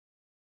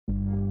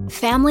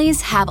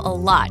Families have a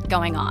lot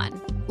going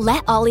on.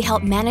 Let Ollie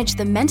help manage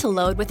the mental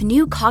load with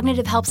new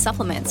cognitive help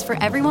supplements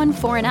for everyone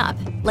 4 and up,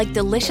 like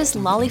delicious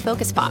Lolly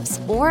Focus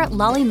Pops or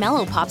Lolly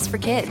Mellow Pops for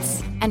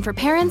kids. And for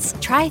parents,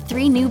 try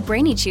 3 new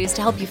Brainy Chews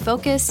to help you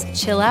focus,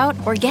 chill out,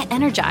 or get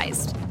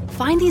energized.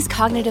 Find these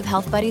cognitive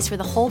health buddies for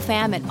the whole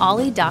fam at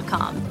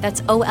ollie.com.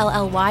 That's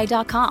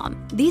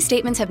OLLY.com. These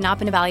statements have not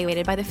been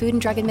evaluated by the Food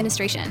and Drug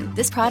Administration.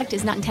 This product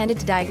is not intended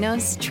to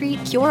diagnose,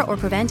 treat, cure, or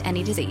prevent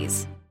any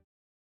disease.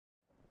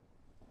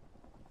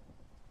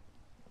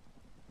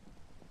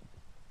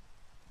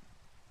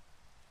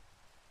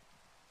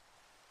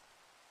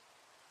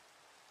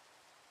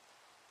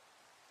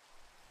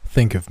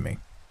 Think of Me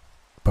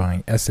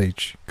by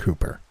S.H.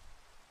 Cooper.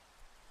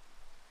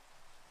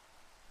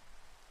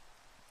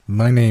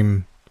 My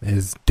name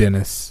is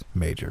Dennis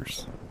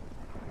Majors.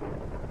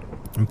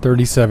 I'm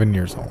 37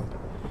 years old.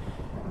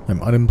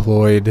 I'm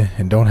unemployed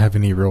and don't have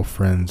any real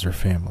friends or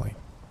family.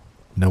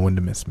 No one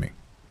to miss me.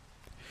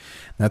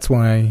 That's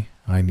why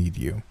I need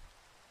you.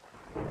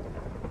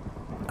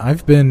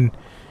 I've been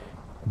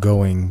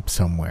going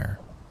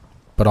somewhere,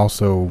 but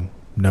also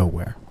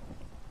nowhere.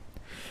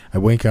 I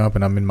wake up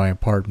and I'm in my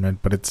apartment,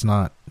 but it's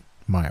not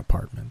my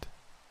apartment.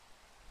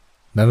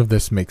 None of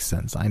this makes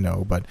sense, I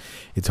know, but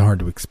it's hard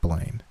to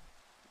explain.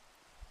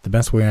 The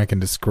best way I can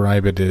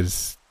describe it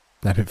is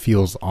that it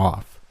feels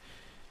off.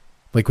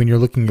 Like when you're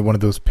looking at one of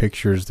those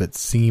pictures that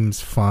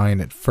seems fine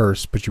at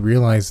first, but you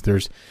realize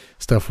there's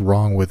stuff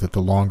wrong with it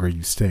the longer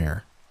you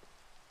stare.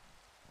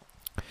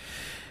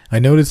 I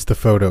noticed the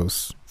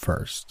photos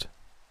first.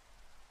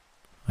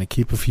 I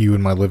keep a few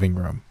in my living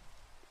room.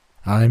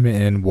 I'm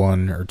in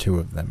 1 or 2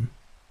 of them.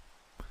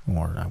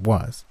 Or I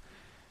was.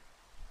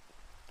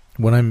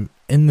 When I'm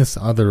in this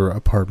other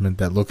apartment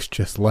that looks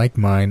just like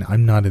mine,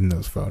 I'm not in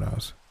those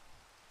photos.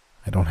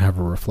 I don't have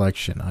a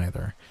reflection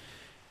either.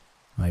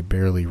 I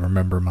barely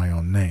remember my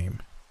own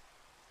name.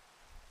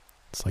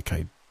 It's like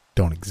I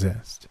don't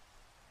exist.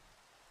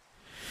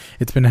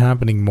 It's been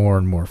happening more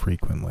and more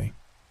frequently.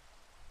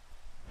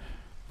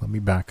 Let me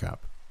back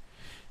up.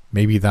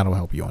 Maybe that'll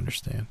help you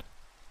understand.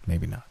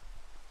 Maybe not.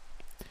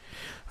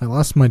 I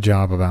lost my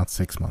job about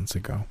 6 months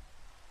ago.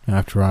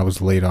 After I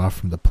was laid off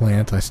from the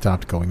plant, I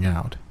stopped going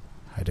out.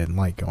 I didn't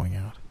like going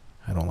out.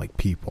 I don't like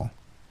people.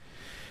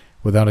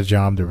 Without a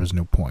job, there was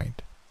no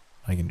point.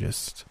 I can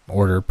just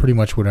order pretty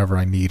much whatever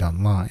I need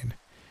online.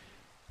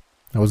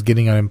 I was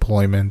getting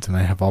unemployment, and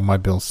I have all my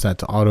bills set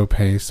to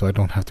auto-pay, so I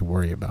don't have to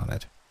worry about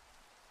it.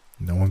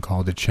 No one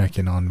called to check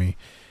in on me.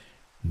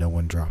 No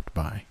one dropped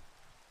by.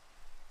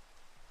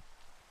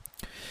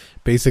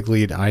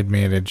 Basically, I'd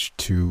managed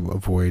to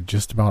avoid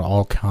just about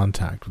all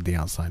contact with the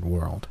outside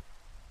world.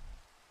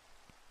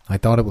 I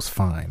thought it was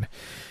fine.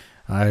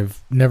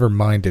 I've never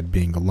minded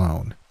being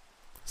alone.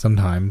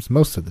 Sometimes,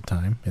 most of the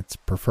time, it's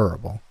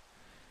preferable.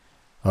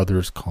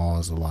 Others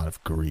cause a lot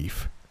of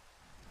grief.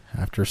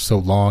 After so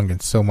long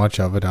and so much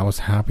of it, I was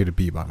happy to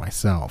be by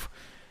myself.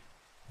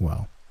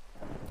 Well,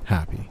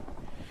 happy.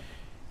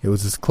 It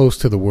was as close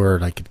to the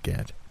word I could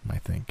get, I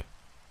think.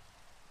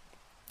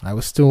 I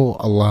was still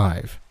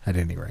alive, at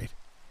any rate.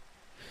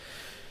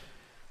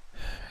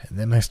 And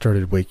then I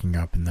started waking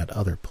up in that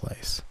other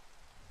place.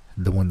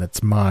 The one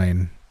that's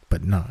mine,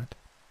 but not.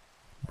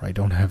 Where I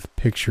don't have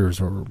pictures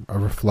or a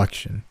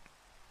reflection.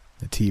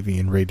 The TV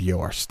and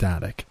radio are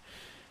static.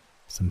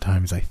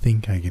 Sometimes I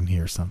think I can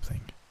hear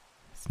something.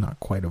 It's not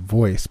quite a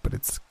voice, but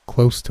it's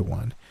close to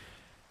one.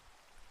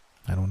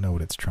 I don't know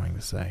what it's trying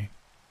to say.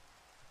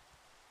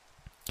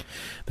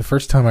 The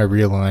first time I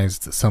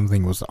realized that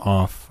something was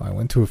off, I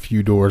went to a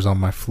few doors on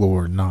my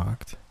floor and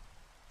knocked.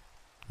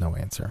 No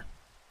answer.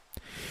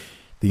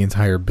 The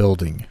entire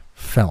building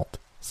felt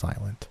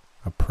silent,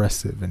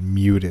 oppressive and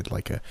muted,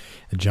 like a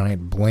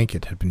giant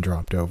blanket had been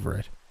dropped over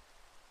it.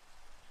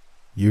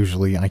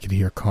 Usually I could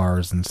hear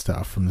cars and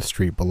stuff from the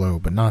street below,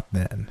 but not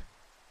then.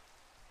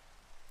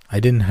 I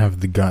didn't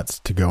have the guts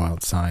to go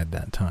outside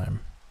that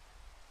time.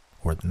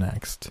 Or the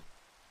next.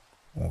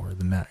 Or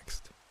the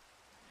next.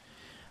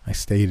 I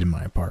stayed in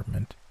my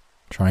apartment,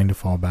 trying to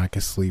fall back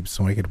asleep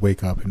so I could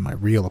wake up in my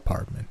real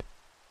apartment.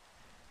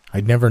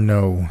 I'd never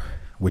know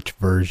which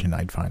version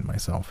I'd find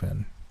myself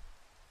in.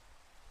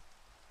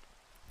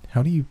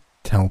 How do you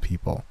tell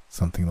people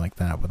something like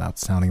that without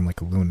sounding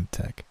like a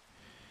lunatic?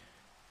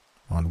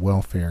 On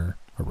welfare,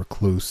 a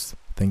recluse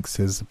thinks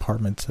his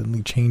apartment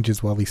suddenly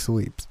changes while he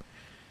sleeps.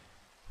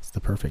 It's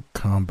the perfect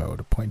combo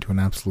to point to an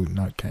absolute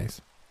nutcase.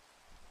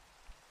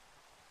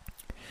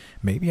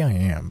 Maybe I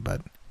am,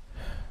 but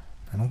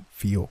I don't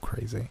feel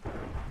crazy.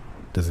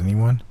 Does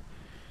anyone?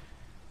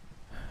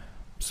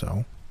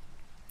 So,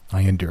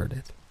 I endured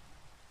it.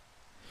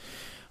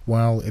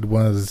 While it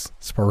was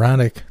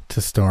sporadic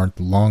to start,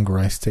 the longer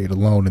I stayed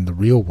alone in the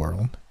real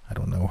world, I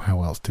don't know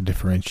how else to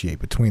differentiate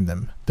between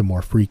them, the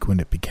more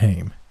frequent it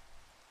became.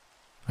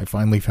 I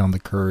finally found the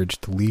courage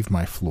to leave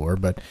my floor,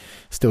 but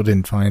still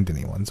didn't find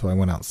anyone, so I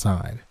went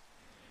outside.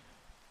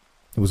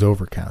 It was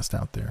overcast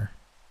out there.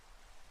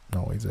 It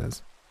always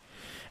is.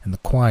 And the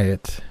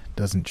quiet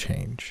doesn't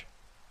change.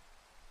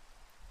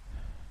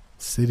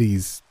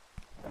 Cities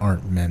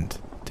aren't meant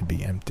to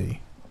be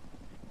empty.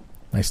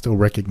 I still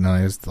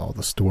recognized all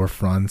the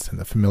storefronts and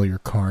the familiar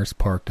cars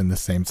parked in the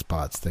same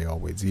spots they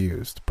always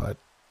used, but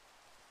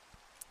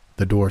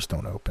the doors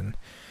don't open,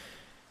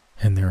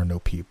 and there are no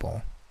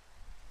people.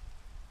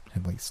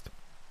 At least,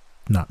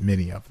 not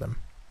many of them.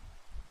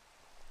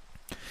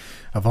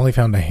 I've only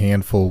found a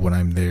handful when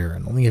I'm there,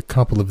 and only a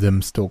couple of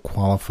them still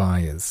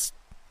qualify as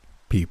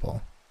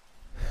people.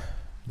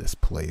 This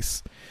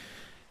place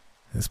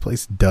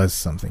does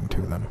something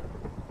to them,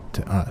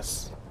 to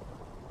us.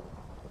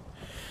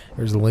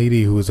 There's a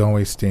lady who is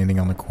always standing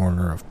on the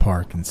corner of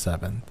Park and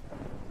 7th.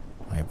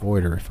 I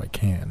avoid her if I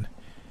can.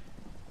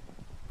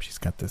 She's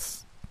got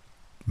this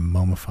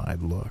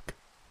mummified look.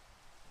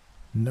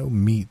 No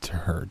meat to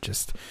her,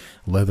 just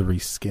leathery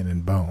skin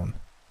and bone.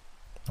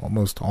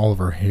 Almost all of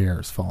her hair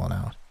is fallen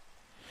out.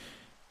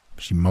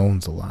 She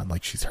moans a lot,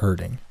 like she's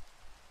hurting.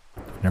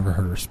 I've never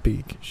heard her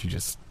speak. She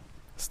just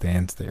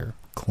stands there,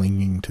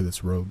 clinging to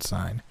this road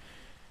sign,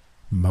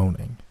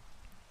 moaning.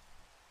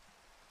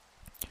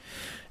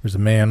 There's a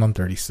man on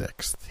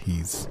 36th.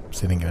 He's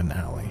sitting in an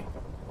alley.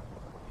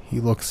 He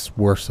looks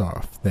worse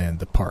off than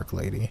the park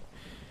lady.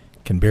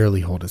 Can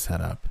barely hold his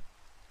head up.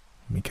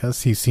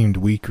 Because he seemed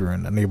weaker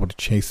and unable to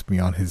chase me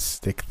on his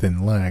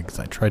stick-thin legs,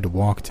 I tried to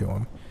walk to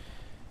him.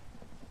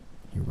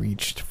 He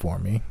reached for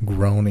me,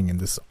 groaning in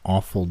this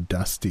awful,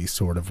 dusty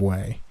sort of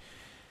way.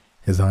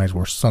 His eyes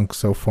were sunk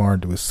so far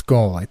into his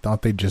skull, I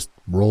thought they'd just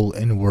roll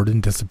inward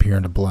and disappear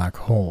into black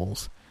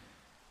holes.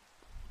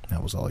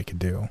 That was all he could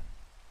do.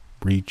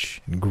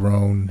 Reach and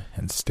groan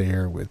and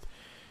stare with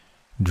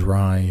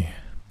dry,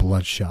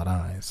 bloodshot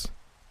eyes.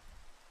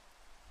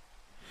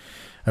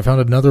 I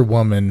found another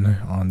woman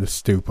on the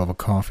stoop of a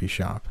coffee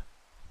shop.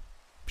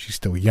 She's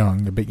still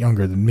young, a bit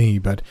younger than me,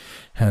 but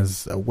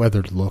has a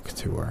weathered look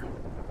to her,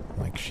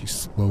 like she's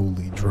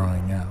slowly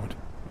drying out.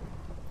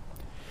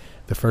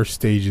 The first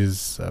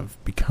stages of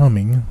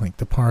becoming like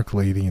the park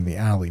lady and the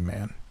alley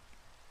man.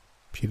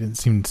 She didn't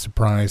seem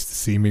surprised to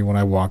see me when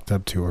I walked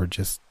up to her,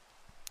 just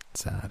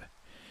sad.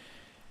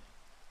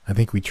 I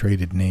think we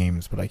traded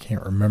names, but I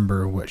can't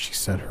remember what she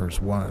said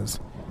hers was.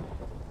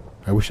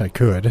 I wish I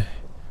could.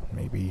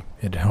 Maybe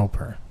it'd help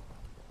her.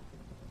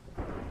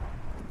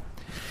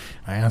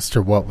 I asked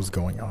her what was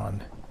going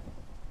on.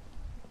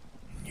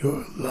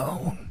 "You're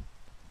alone,"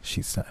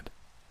 she said.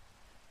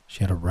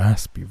 She had a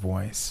raspy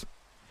voice.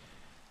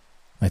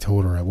 I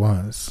told her I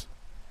was,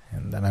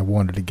 and that I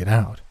wanted to get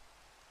out.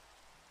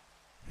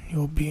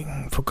 "You're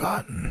being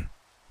forgotten,"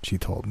 she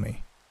told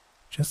me,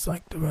 "just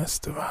like the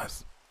rest of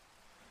us."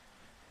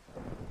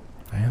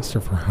 I asked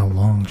her for how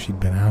long she'd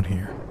been out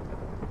here.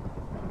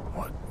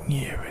 "What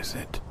year is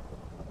it?"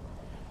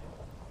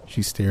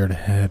 She stared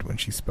ahead when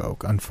she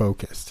spoke,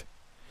 unfocused.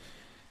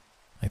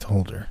 I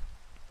told her.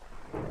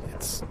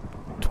 "It's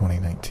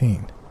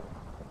 2019.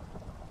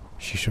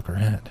 She shook her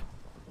head.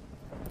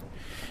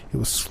 It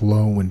was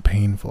slow and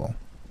painful.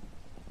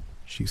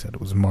 She said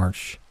it was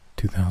March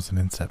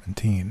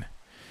 2017.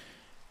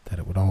 That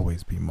it would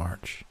always be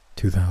March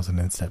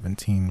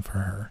 2017 for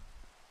her.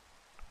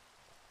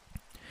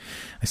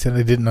 I said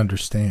I didn't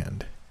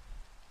understand.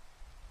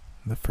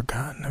 "The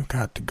forgotten have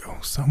got to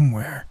go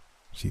somewhere,"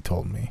 she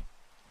told me.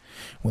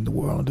 "When the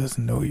world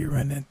doesn't know you're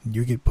in it,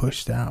 you get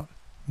pushed out.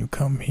 You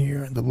come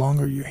here, and the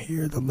longer you're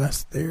here, the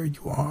less there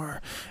you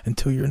are,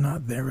 until you're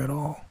not there at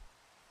all.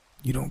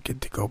 You don't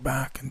get to go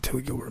back until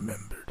you're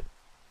remembered."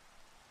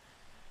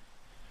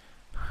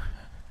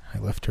 I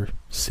left her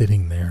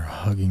sitting there,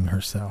 hugging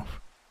herself.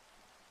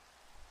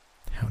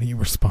 How do you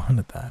respond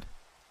to that?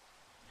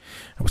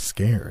 I was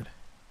scared.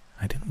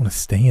 I didn't want to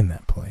stay in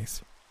that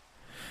place.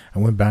 I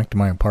went back to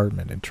my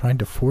apartment and tried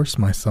to force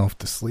myself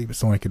to sleep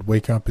so I could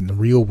wake up in the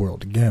real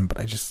world again, but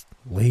I just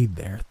laid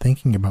there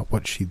thinking about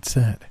what she'd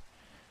said.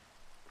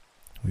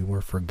 We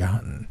were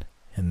forgotten,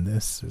 and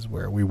this is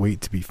where we wait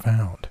to be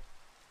found.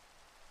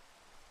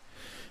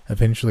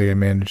 Eventually I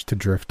managed to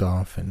drift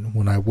off, and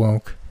when I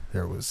woke,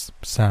 there was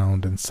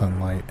sound and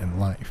sunlight and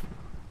life.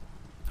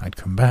 I'd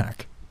come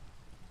back.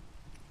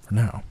 For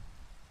now.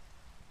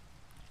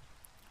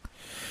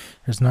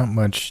 There's not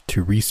much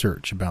to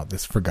research about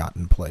this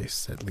forgotten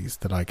place, at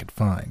least that I could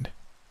find.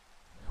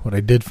 What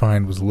I did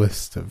find was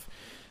lists of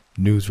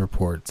news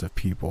reports of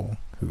people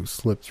who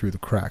slip through the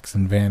cracks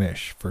and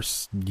vanish for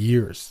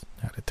years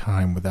at a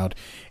time without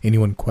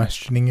anyone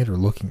questioning it or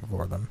looking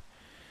for them.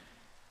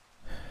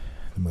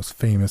 The most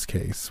famous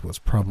case was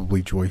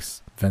probably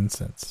Joyce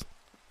Vincent's.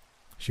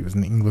 She was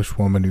an English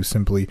woman who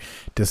simply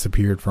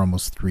disappeared for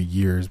almost 3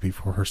 years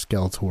before her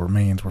skeletal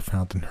remains were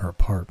found in her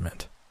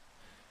apartment.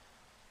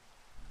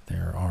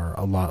 There are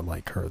a lot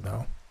like her,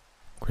 though.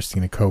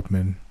 Christina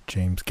Copeman,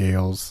 James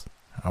Gales,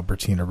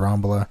 Albertina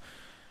Rambola.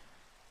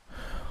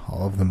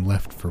 All of them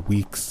left for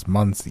weeks,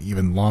 months,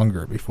 even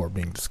longer before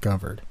being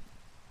discovered.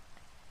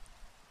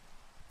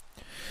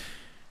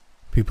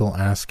 People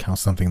ask how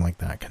something like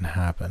that can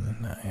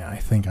happen. I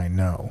think I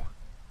know.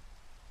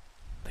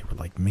 They were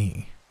like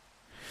me.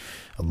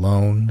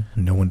 Alone,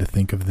 no one to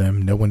think of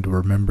them, no one to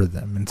remember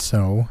them, and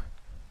so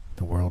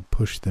the world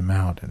pushed them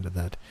out into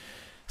that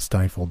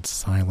stifled,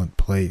 silent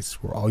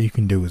place where all you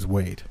can do is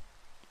wait.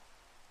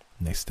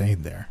 And they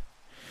stayed there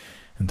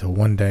until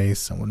one day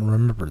someone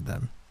remembered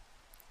them.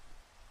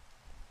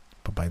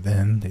 But by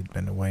then, they'd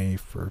been away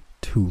for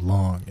too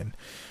long, and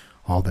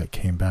all that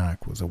came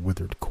back was a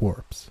withered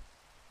corpse.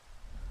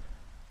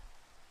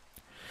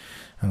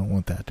 I don't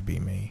want that to be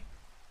me.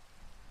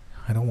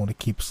 I don't want to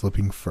keep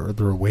slipping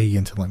further away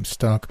until I'm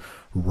stuck,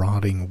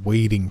 rotting,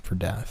 waiting for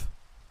death.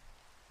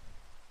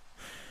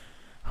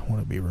 I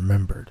want to be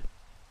remembered.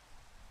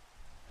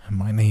 And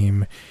my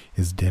name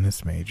is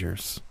Dennis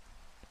Majors.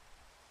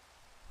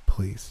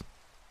 Please,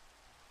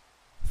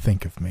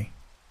 think of me.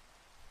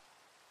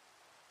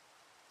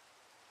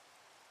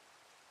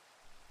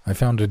 I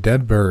found a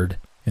dead bird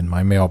in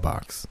my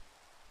mailbox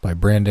by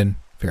Brandon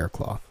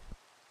Faircloth.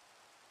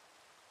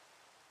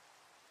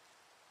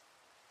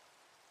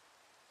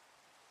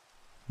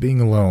 Being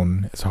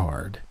alone is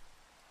hard.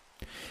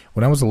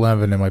 When I was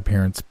 11 and my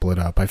parents split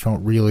up, I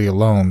felt really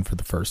alone for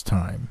the first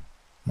time.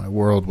 My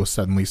world was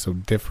suddenly so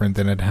different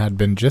than it had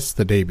been just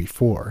the day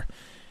before.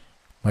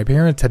 My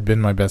parents had been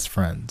my best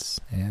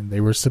friends, and they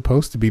were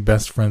supposed to be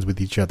best friends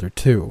with each other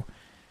too.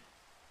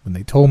 When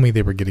they told me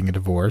they were getting a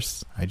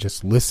divorce, I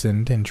just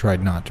listened and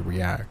tried not to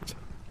react.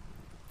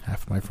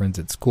 Half my friends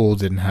at school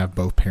didn't have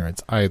both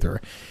parents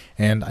either,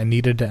 and I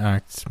needed to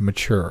act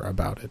mature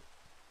about it.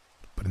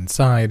 But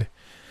inside,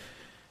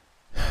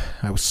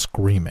 I was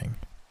screaming.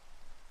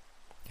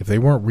 If they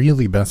weren't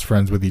really best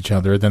friends with each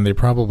other, then they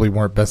probably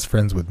weren't best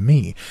friends with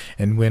me.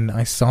 And when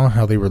I saw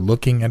how they were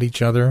looking at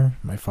each other,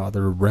 my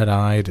father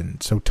red-eyed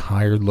and so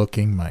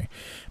tired-looking, my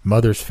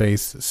mother's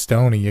face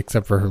stony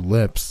except for her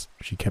lips,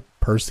 she kept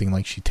pursing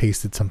like she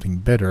tasted something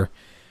bitter.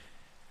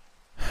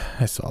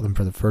 I saw them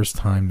for the first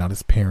time not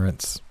as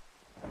parents,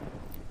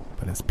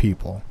 but as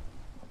people,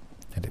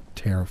 and it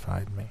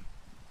terrified me.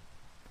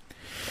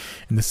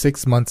 In the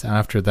 6 months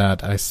after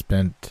that, I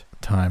spent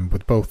time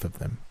with both of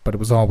them, but it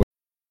was always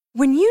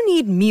When you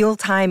need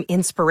mealtime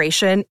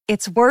inspiration,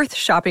 it's worth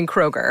shopping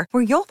Kroger,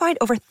 where you'll find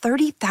over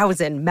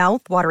 30,000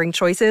 mouth-watering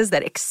choices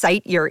that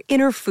excite your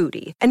inner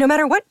foodie. And no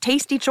matter what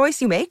tasty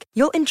choice you make,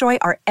 you'll enjoy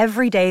our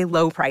everyday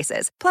low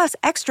prices, plus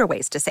extra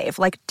ways to save,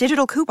 like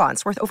digital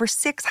coupons worth over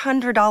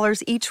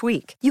 $600 each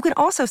week. You can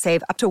also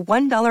save up to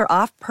 $1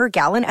 off per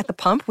gallon at the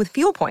pump with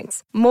fuel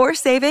points. More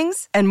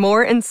savings and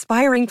more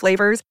inspiring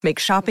flavors make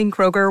shopping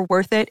Kroger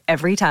worth it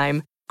every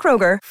time.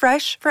 Kroger,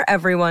 fresh for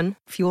everyone.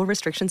 Fuel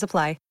restrictions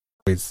apply.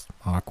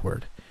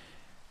 Awkward.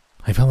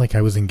 I felt like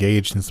I was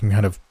engaged in some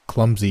kind of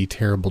clumsy,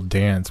 terrible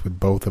dance with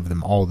both of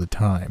them all the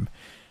time.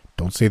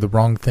 Don't say the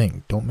wrong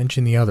thing. Don't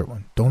mention the other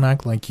one. Don't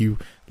act like you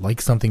like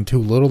something too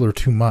little or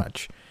too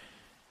much.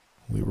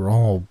 We were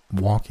all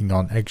walking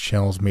on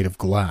eggshells made of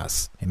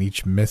glass, and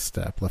each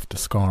misstep left a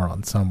scar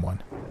on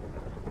someone.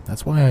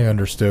 That's why I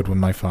understood when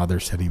my father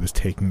said he was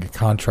taking a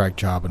contract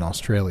job in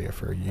Australia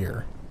for a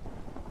year.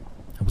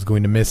 I was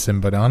going to miss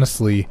him, but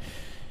honestly,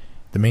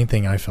 the main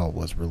thing I felt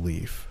was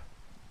relief.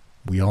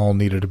 We all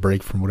needed a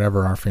break from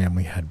whatever our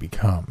family had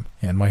become,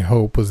 and my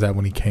hope was that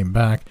when he came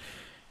back,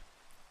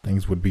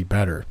 things would be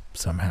better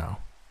somehow.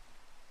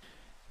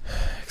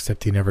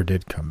 Except he never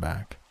did come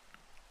back.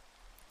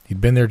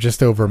 He'd been there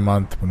just over a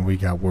month when we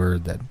got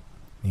word that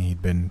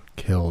he'd been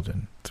killed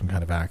in some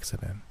kind of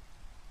accident.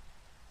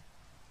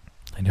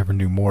 I never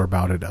knew more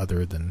about it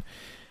other than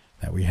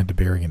that we had to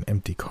bury an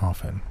empty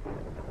coffin.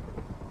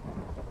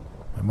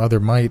 My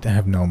mother might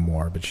have known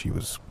more, but she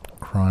was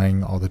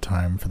crying all the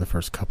time for the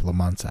first couple of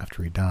months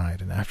after he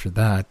died, and after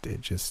that,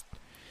 it just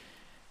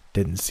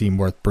didn't seem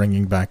worth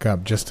bringing back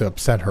up just to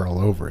upset her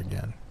all over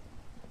again.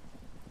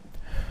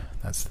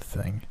 That's the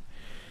thing.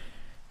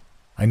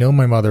 I know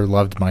my mother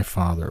loved my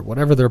father,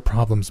 whatever their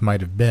problems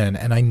might have been,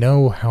 and I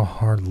know how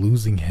hard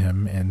losing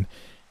him and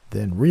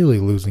then really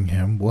losing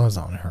him was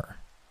on her.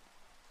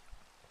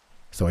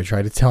 So I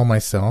try to tell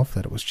myself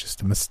that it was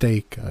just a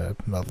mistake, a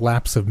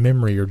lapse of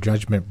memory or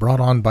judgment brought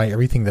on by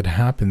everything that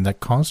happened that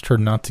caused her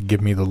not to give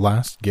me the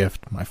last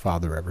gift my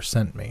father ever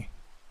sent me.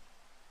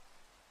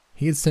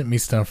 He had sent me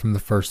stuff from the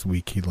first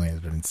week he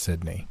landed in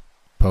Sydney.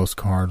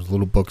 Postcards,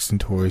 little books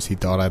and toys he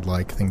thought I'd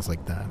like, things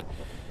like that.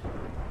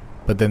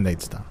 But then they'd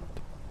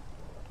stopped.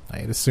 I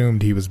had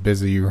assumed he was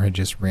busy or had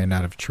just ran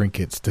out of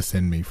trinkets to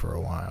send me for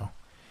a while.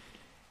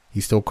 He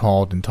still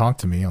called and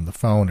talked to me on the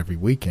phone every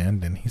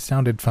weekend, and he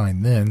sounded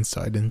fine then, so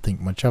I didn't think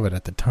much of it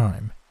at the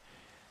time.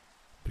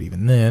 But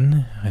even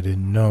then, I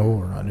didn't know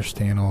or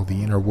understand all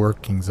the inner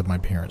workings of my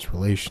parents'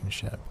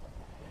 relationship.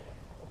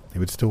 They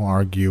would still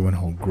argue and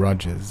hold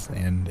grudges,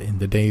 and in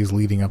the days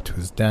leading up to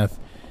his death,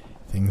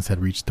 things had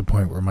reached the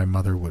point where my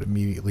mother would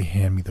immediately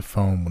hand me the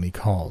phone when he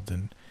called,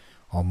 an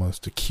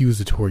almost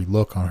accusatory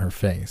look on her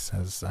face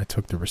as I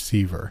took the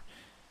receiver,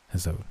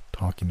 as though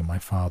talking to my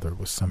father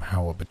was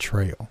somehow a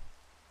betrayal.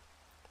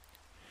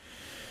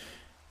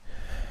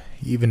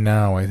 Even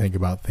now, I think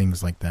about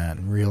things like that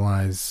and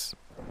realize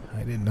I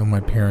didn't know my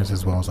parents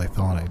as well as I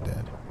thought I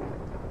did.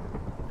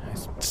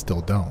 I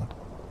still don't.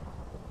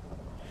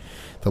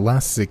 The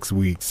last 6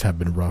 weeks have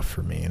been rough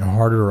for me and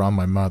harder on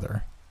my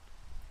mother.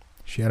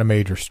 She had a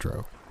major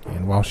stroke,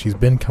 and while she's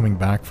been coming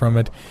back from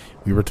it,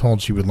 we were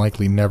told she would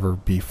likely never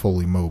be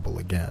fully mobile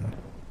again.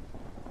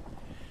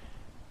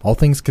 All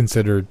things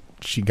considered,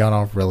 she got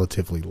off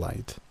relatively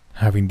light.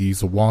 Having to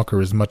use a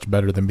walker is much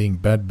better than being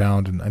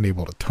bedbound and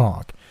unable to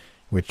talk,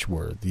 which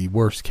were the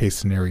worst case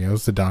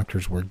scenarios the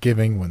doctors were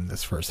giving when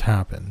this first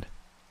happened.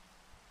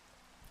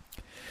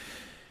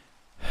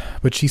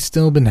 But she's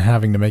still been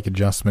having to make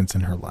adjustments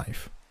in her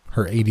life.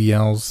 Her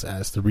ADLs,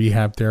 as the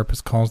rehab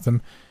therapist calls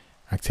them,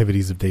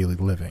 activities of daily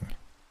living.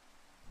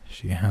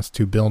 She has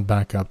to build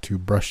back up to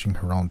brushing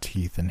her own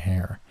teeth and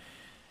hair.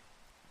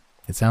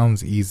 It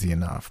sounds easy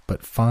enough,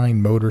 but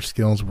fine motor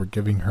skills were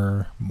giving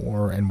her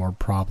more and more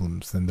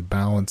problems than the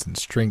balance and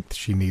strength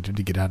she needed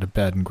to get out of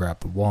bed and grab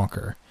the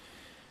walker.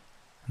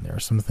 And there are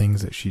some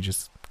things that she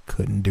just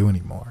couldn't do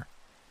anymore.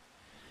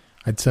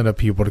 I'd set up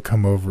people to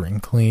come over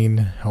and clean,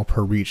 help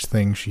her reach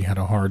things she had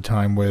a hard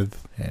time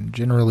with, and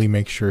generally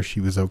make sure she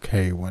was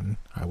okay when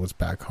I was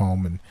back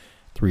home and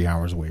 3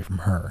 hours away from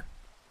her.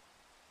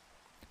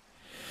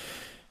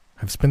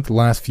 I've spent the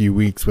last few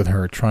weeks with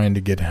her trying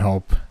to get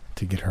help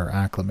to get her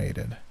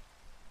acclimated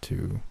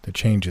to the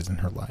changes in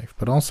her life,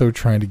 but also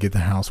trying to get the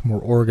house more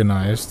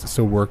organized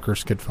so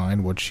workers could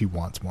find what she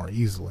wants more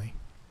easily.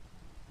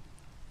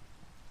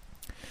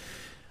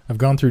 I've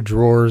gone through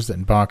drawers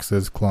and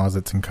boxes,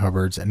 closets and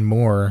cupboards, and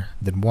more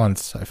than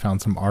once I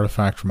found some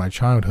artifact from my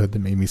childhood that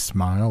made me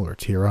smile or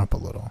tear up a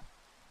little.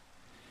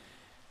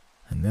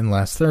 And then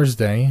last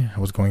Thursday, I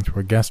was going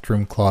through a guest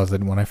room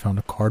closet when I found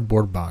a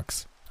cardboard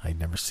box I'd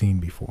never seen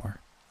before.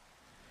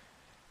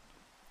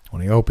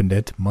 When I opened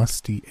it,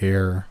 musty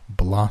air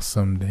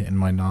blossomed in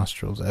my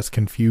nostrils as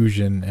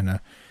confusion and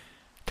a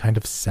kind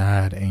of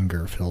sad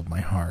anger filled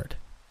my heart.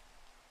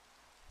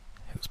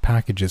 It was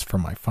packages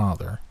from my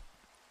father,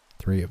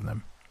 3 of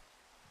them.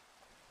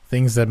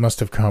 Things that must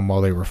have come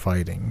while they were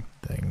fighting,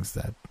 things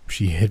that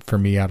she hid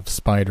from me out of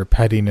spite or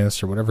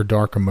pettiness or whatever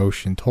dark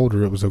emotion told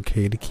her it was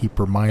okay to keep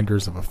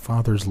reminders of a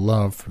father's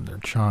love from their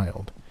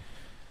child.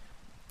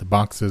 The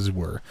boxes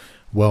were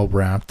well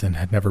wrapped and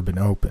had never been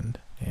opened,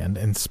 and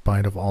in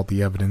spite of all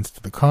the evidence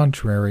to the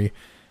contrary,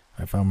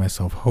 I found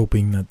myself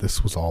hoping that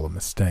this was all a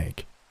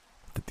mistake,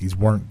 that these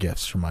weren't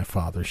gifts from my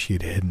father she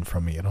had hidden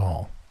from me at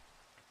all.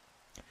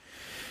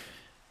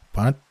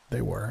 But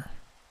they were.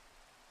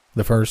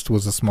 The first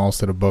was a small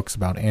set of books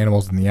about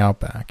animals in the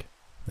outback.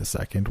 The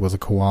second was a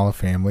koala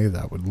family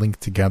that would link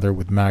together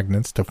with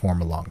magnets to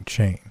form a long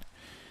chain.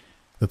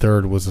 The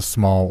third was a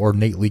small,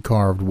 ornately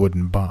carved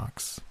wooden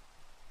box.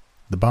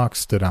 The box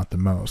stood out the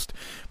most,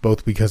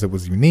 both because it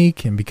was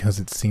unique and because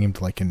it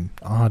seemed like an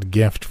odd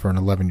gift for an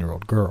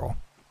 11-year-old girl.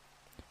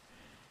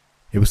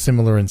 It was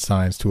similar in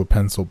size to a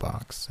pencil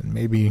box, and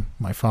maybe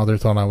my father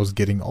thought I was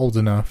getting old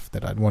enough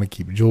that I'd want to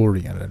keep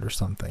jewelry in it or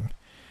something.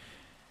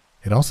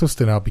 It also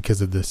stood out because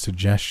of the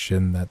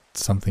suggestion that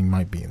something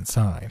might be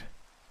inside.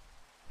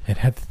 It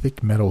had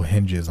thick metal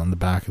hinges on the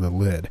back of the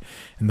lid,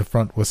 and the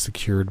front was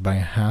secured by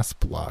a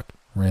hasp lock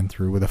ran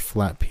through with a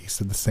flat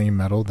piece of the same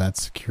metal that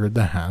secured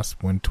the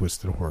hasp when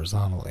twisted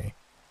horizontally.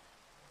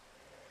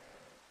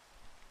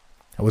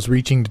 I was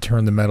reaching to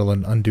turn the metal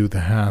and undo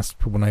the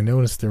hasp when I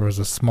noticed there was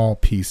a small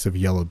piece of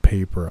yellowed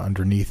paper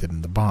underneath it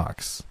in the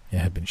box it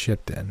had been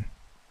shipped in.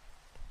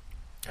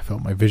 I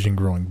felt my vision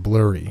growing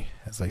blurry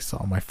as I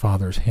saw my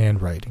father's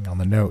handwriting on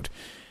the note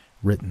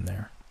written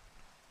there.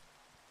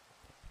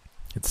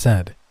 It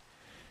said,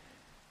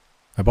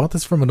 "I bought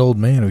this from an old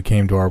man who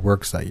came to our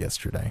work site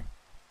yesterday.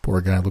 Poor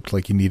guy looked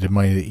like he needed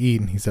money to eat,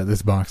 and he said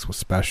this box was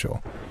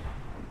special.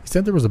 He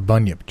said there was a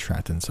bunyip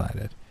trapped inside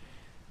it.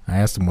 I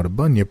asked him what a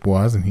bunyip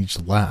was, and he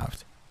just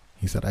laughed.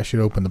 He said I should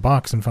open the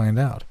box and find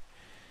out.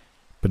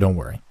 But don't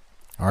worry,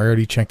 I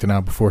already checked it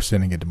out before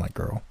sending it to my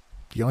girl.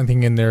 The only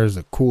thing in there is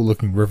a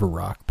cool-looking river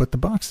rock, but the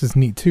box is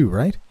neat too,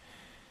 right?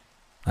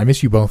 I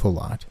miss you both a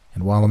lot,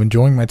 and while I'm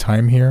enjoying my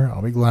time here,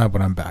 I'll be glad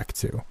when I'm back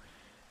too.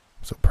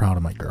 I'm so proud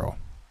of my girl.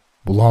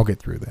 We'll all get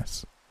through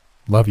this.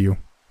 Love you,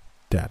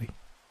 Daddy."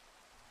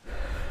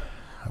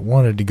 I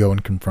wanted to go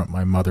and confront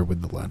my mother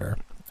with the letter,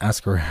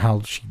 ask her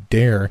how she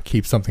dare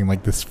keep something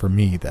like this from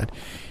me, that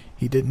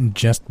he didn't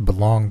just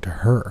belong to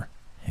her,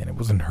 and it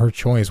wasn't her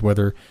choice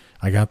whether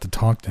I got to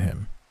talk to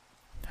him,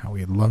 how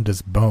he had loved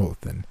us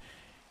both, and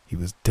he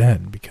was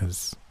dead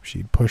because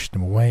she'd pushed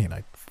him away, and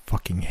I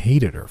fucking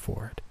hated her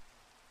for it.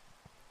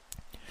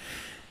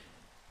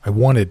 I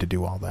wanted to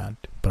do all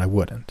that, but I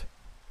wouldn't.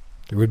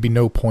 There would be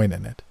no point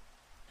in it.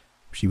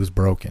 She was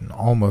broken,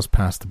 almost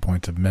past the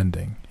point of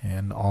mending,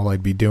 and all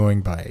I'd be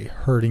doing by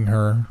hurting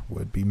her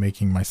would be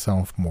making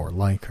myself more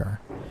like her.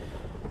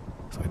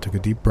 So I took a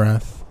deep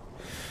breath,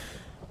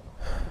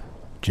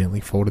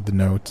 gently folded the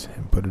note,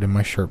 and put it in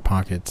my shirt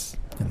pockets,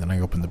 and then I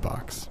opened the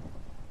box.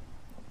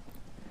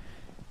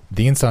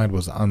 The inside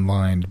was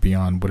unlined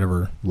beyond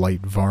whatever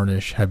light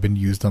varnish had been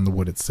used on the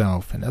wood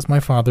itself, and as my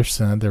father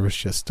said, there was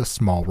just a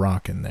small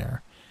rock in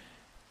there.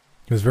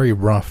 It was very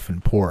rough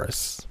and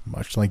porous,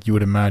 much like you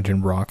would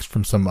imagine rocks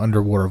from some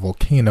underwater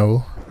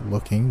volcano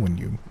looking when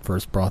you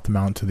first brought them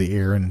out into the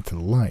air and into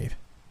the light.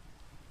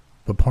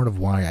 But part of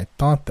why I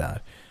thought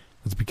that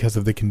was because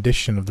of the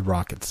condition of the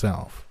rock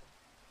itself.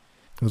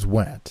 It was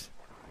wet.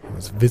 It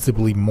was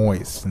visibly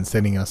moist and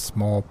sending a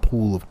small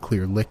pool of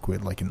clear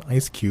liquid like an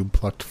ice cube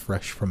plucked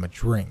fresh from a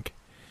drink.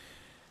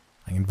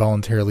 I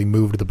involuntarily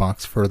moved the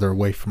box further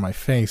away from my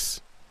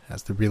face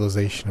as the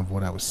realization of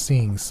what I was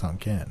seeing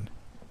sunk in.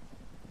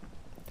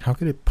 How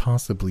could it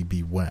possibly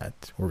be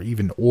wet or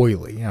even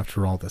oily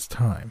after all this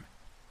time?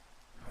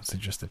 Was it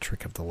just a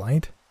trick of the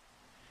light?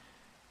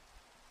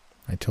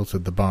 I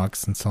tilted the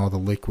box and saw the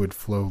liquid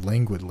flow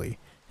languidly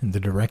in the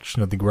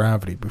direction of the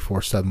gravity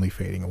before suddenly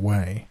fading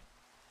away.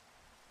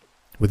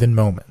 Within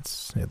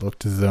moments, it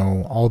looked as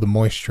though all the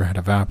moisture had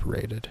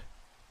evaporated.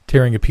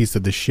 Tearing a piece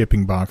of the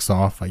shipping box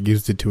off, I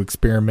used it to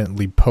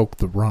experimentally poke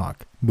the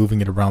rock,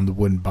 moving it around the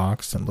wooden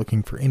box and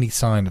looking for any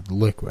sign of the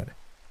liquid.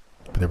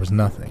 But there was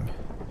nothing.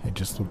 It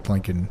just looked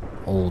like an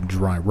old,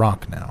 dry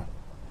rock now.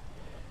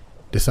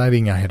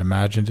 Deciding I had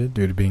imagined it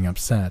due to being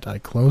upset, I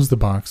closed the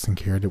box and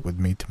carried it with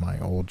me to my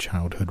old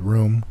childhood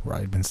room where I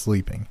had been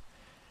sleeping.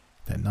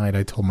 That night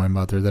I told my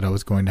mother that I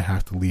was going to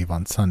have to leave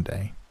on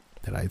Sunday,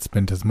 that I had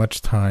spent as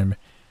much time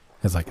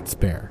as I could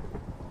spare.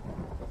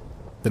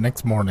 The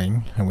next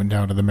morning, I went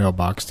down to the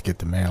mailbox to get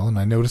the mail, and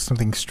I noticed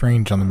something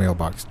strange on the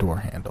mailbox door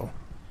handle.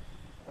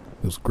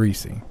 It was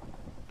greasy.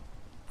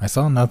 I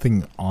saw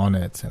nothing on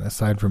it, and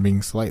aside from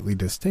being slightly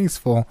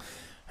distasteful,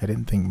 I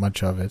didn't think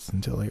much of it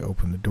until I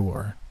opened the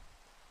door.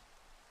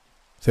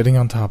 Sitting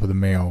on top of the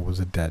mail was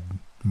a dead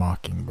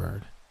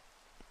mockingbird.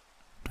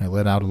 I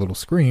let out a little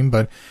scream,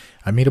 but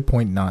I made a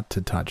point not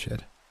to touch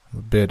it. I'm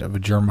a bit of a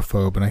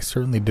germaphobe, and I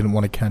certainly didn't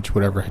want to catch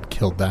whatever had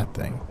killed that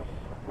thing.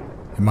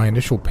 In my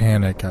initial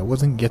panic, I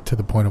wasn't yet to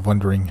the point of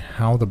wondering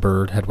how the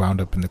bird had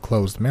wound up in the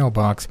closed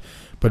mailbox,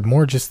 but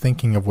more just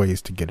thinking of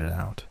ways to get it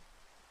out.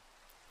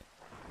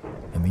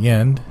 In the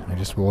end, I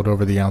just rolled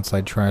over the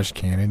outside trash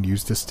can and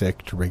used a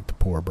stick to rake the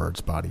poor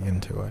bird's body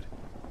into it.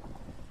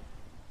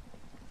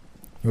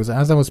 It was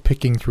as I was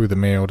picking through the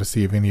mail to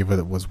see if any of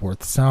it was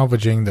worth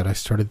salvaging that I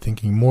started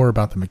thinking more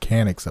about the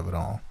mechanics of it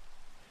all.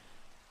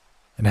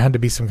 It had to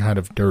be some kind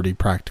of dirty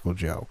practical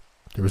joke.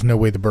 There was no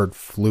way the bird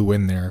flew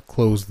in there,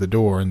 closed the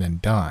door, and then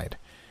died.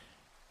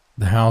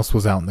 The house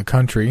was out in the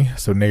country,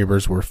 so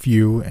neighbors were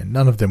few, and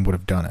none of them would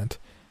have done it.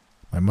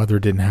 My mother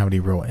didn't have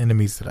any real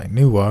enemies that I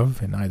knew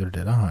of, and neither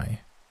did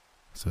I.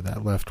 So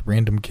that left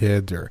random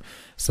kids or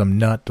some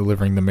nut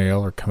delivering the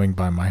mail or coming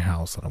by my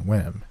house on a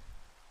whim.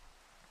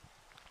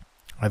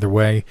 Either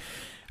way,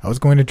 I was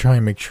going to try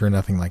and make sure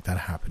nothing like that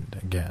happened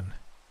again.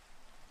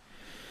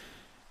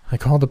 I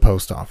called the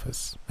post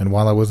office, and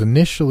while I was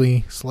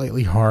initially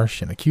slightly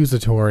harsh and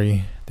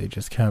accusatory, they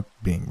just kept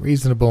being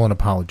reasonable and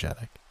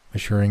apologetic,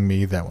 assuring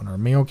me that when our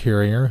mail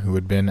carrier, who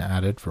had been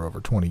at it for over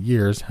 20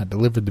 years, had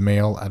delivered the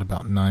mail at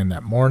about 9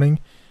 that morning,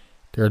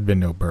 there had been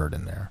no bird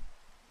in there.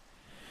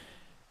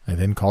 I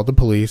then called the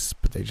police,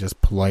 but they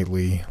just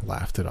politely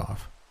laughed it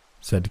off,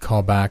 said to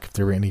call back if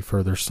there were any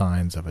further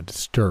signs of a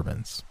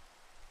disturbance.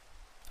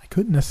 I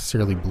couldn't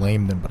necessarily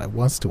blame them, but I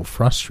was still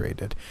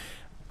frustrated.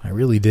 I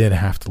really did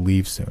have to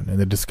leave soon, and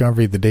the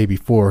discovery the day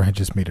before had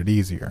just made it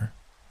easier.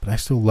 But I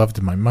still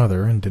loved my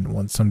mother and didn't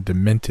want some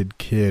demented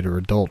kid or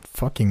adult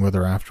fucking with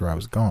her after I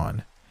was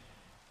gone.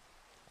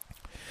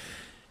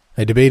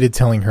 I debated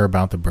telling her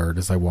about the bird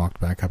as I walked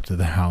back up to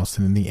the house,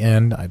 and in the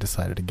end, I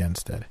decided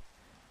against it.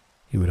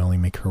 It would only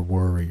make her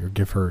worry or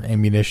give her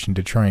ammunition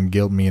to try and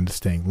guilt me into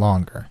staying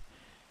longer.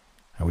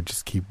 I would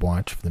just keep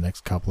watch for the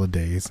next couple of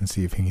days and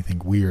see if anything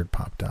weird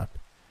popped up.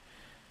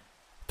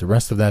 The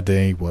rest of that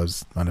day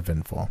was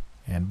uneventful,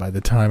 and by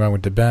the time I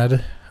went to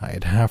bed, I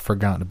had half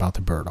forgotten about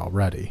the bird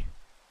already.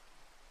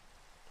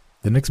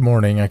 The next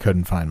morning, I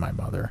couldn't find my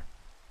mother.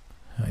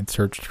 I'd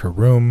searched her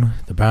room,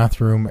 the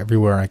bathroom,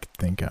 everywhere I could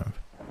think of.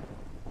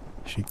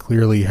 She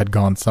clearly had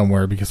gone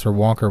somewhere because her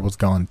walker was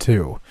gone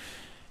too.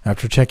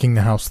 After checking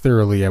the house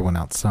thoroughly, I went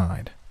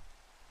outside.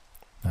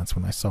 That's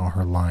when I saw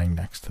her lying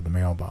next to the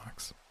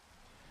mailbox.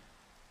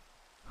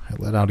 I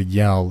let out a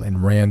yell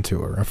and ran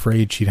to her,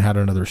 afraid she'd had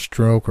another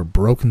stroke or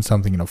broken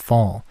something in a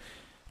fall.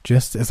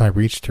 Just as I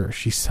reached her,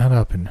 she sat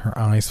up and her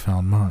eyes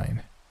found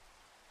mine.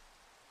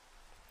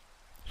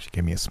 She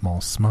gave me a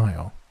small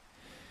smile.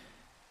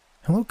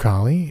 "Hello,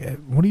 Collie.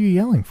 What are you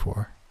yelling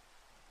for?"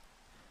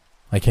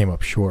 I came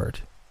up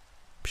short.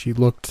 She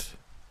looked,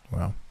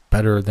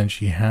 better than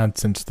she had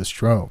since the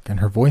stroke, and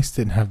her voice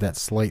didn't have that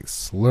slight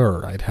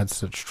slur I'd had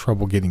such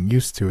trouble getting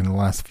used to in the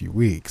last few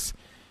weeks.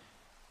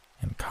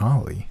 And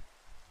Collie,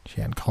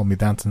 she hadn't called me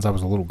that since I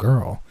was a little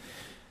girl.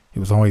 It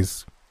was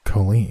always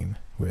Colleen,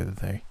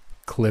 with a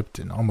clipped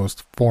and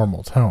almost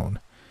formal tone.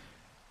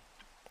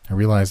 I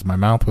realized my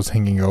mouth was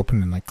hanging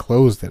open, and I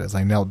closed it as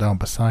I knelt down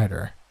beside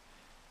her.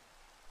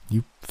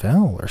 "You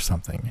fell or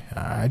something.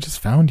 I just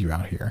found you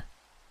out here.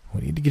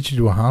 We need to get you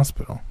to a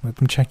hospital. Let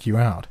them check you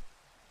out."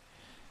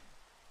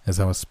 As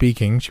I was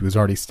speaking, she was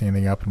already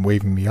standing up and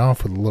waving me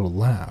off with a little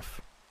laugh.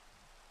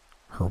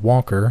 Her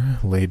walker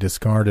lay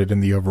discarded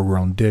in the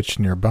overgrown ditch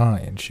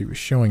nearby, and she was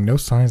showing no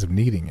signs of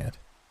needing it.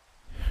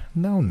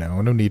 No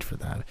need for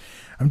that.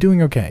 I'm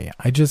doing okay.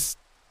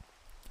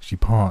 She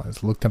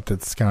paused, looked up to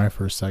the sky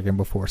for a second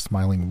before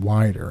smiling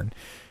wider and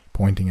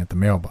pointing at the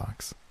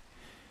mailbox.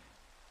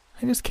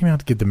 I just came out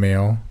to get the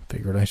mail,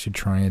 figured I should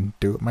try and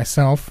do it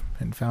myself,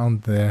 and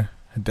found a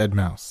dead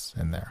mouse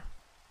in there.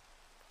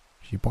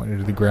 She pointed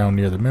to the ground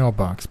near the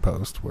mailbox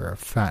post where a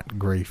fat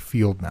gray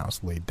field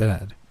mouse lay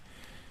dead.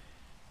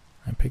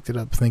 I picked it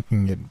up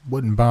thinking it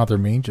wouldn't bother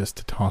me just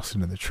to toss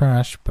it in the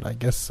trash, but I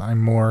guess I'm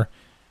more...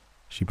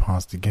 She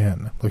paused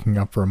again, looking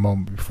up for a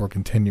moment before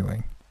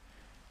continuing.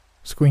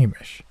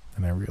 Squeamish,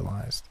 and I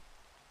realized.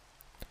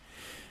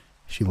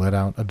 She let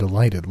out a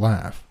delighted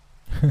laugh.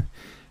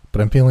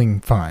 But I'm feeling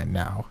fine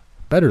now.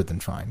 Better than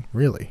fine,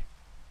 really.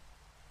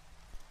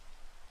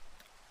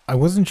 I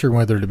wasn't sure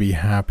whether to be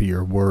happy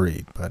or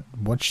worried, but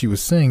what she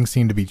was saying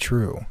seemed to be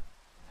true.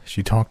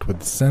 She talked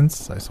with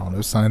sense, I saw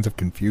no signs of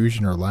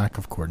confusion or lack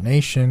of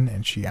coordination,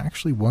 and she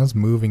actually was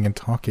moving and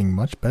talking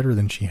much better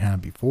than she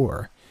had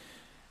before.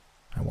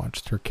 I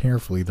watched her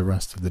carefully the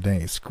rest of the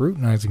day,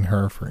 scrutinizing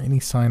her for any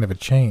sign of a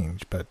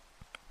change, but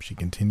she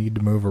continued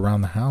to move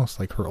around the house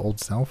like her old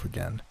self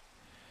again.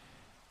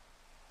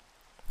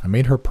 I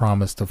made her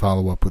promise to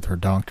follow up with her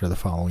doctor the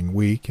following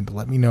week and to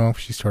let me know if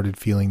she started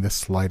feeling the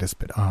slightest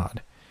bit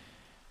odd.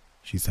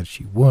 She said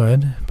she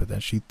would, but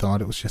that she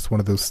thought it was just one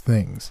of those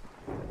things.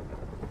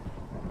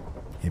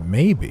 It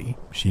may be,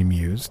 she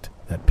mused,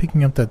 that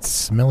picking up that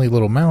smelly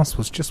little mouse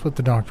was just what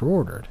the doctor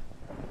ordered.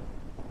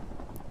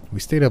 We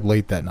stayed up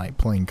late that night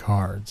playing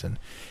cards, and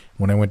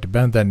when I went to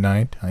bed that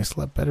night, I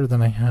slept better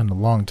than I had in a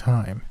long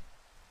time.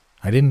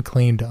 I didn't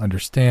claim to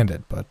understand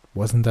it, but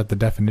wasn't that the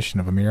definition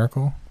of a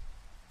miracle?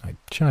 I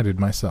chided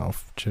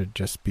myself to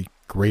just be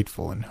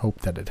grateful and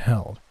hope that it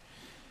held.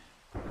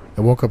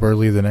 I woke up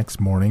early the next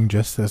morning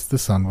just as the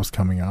sun was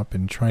coming up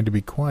and tried to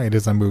be quiet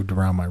as I moved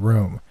around my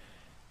room,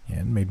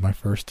 and made my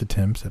first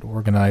attempts at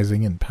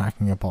organizing and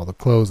packing up all the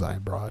clothes I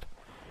had brought.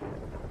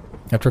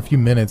 After a few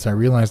minutes, I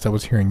realized I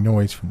was hearing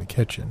noise from the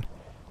kitchen.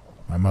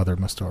 My mother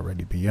must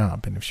already be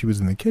up, and if she was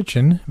in the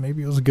kitchen,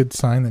 maybe it was a good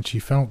sign that she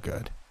felt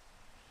good.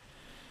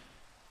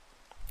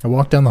 I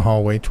walked down the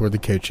hallway toward the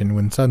kitchen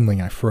when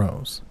suddenly I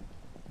froze.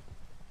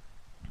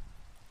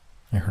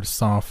 I heard a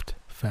soft,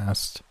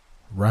 fast,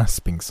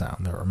 rasping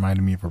sound that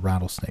reminded me of a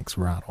rattlesnake's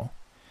rattle.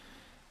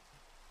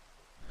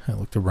 I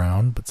looked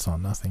around but saw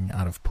nothing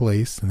out of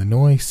place, and the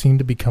noise seemed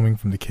to be coming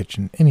from the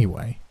kitchen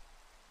anyway.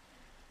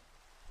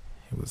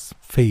 It was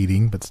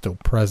fading but still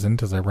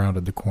present as I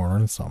rounded the corner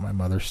and saw my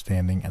mother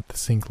standing at the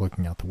sink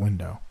looking out the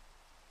window.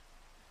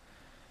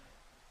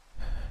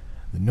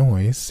 The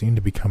noise seemed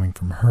to be coming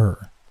from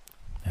her,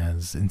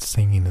 as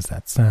insane as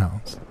that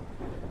sounds.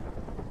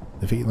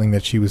 The feeling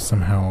that she was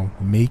somehow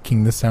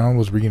making the sound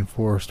was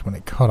reinforced when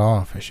it cut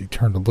off as she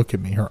turned to look at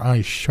me, her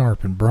eyes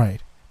sharp and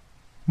bright.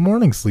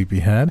 "Morning,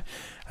 sleepyhead.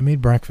 I made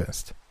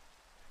breakfast."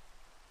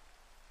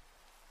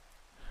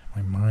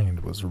 My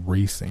mind was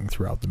racing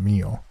throughout the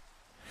meal.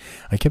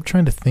 I kept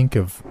trying to think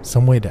of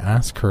some way to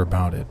ask her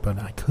about it, but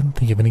I couldn't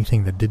think of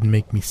anything that didn't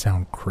make me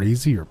sound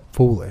crazy or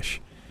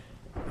foolish.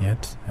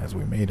 Yet, as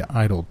we made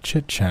idle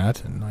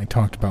chit-chat and I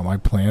talked about my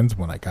plans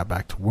when I got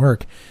back to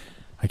work,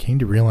 I came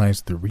to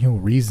realize the real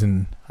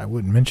reason I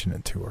wouldn't mention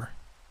it to her.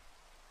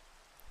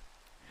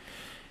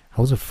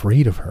 I was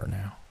afraid of her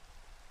now.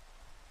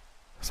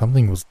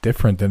 Something was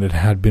different than it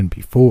had been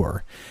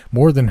before,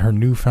 more than her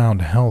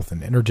newfound health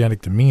and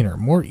energetic demeanor,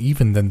 more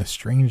even than the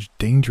strange,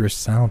 dangerous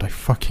sound I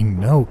fucking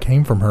know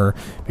came from her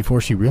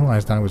before she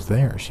realized I was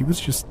there. She was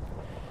just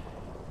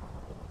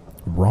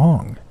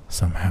wrong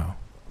somehow.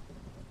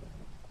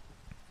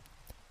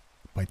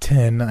 By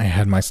 10, I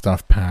had my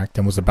stuff packed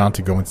and was about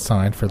to go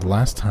inside for the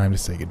last time to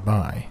say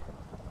goodbye.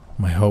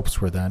 My hopes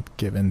were that,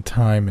 given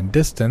time and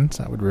distance,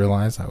 I would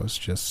realize I was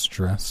just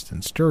stressed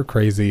and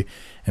stir-crazy,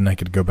 and I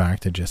could go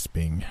back to just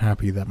being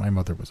happy that my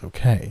mother was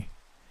okay.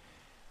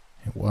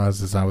 It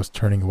was as I was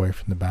turning away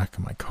from the back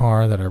of my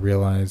car that I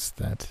realized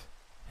that,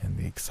 in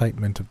the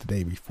excitement of the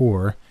day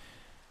before,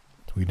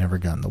 we'd never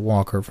gotten the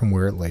walker from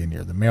where it lay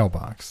near the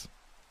mailbox.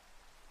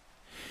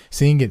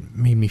 Seeing it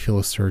made me feel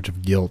a surge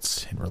of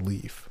guilt and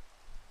relief.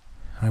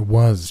 I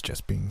was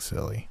just being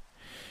silly.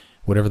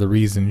 Whatever the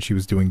reason, she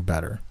was doing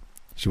better.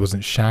 She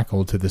wasn't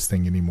shackled to this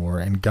thing anymore,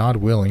 and God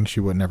willing, she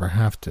would never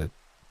have to.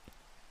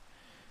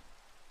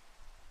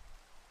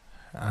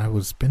 I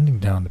was bending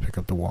down to pick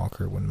up the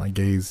walker when my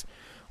gaze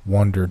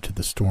wandered to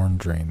the storm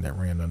drain that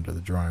ran under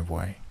the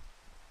driveway.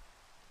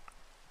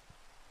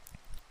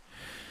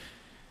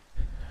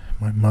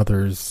 My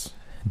mother's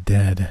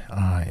dead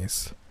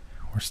eyes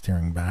were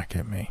staring back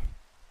at me.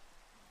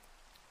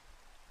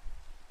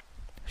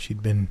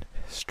 She'd been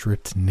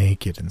stripped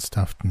naked and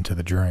stuffed into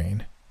the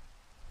drain.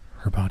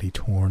 Her body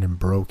torn and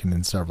broken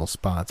in several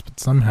spots, but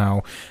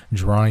somehow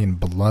dry and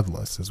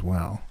bloodless as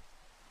well.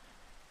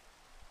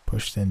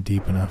 Pushed in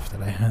deep enough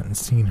that I hadn't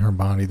seen her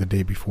body the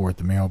day before at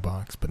the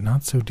mailbox, but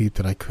not so deep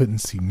that I couldn't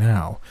see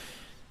now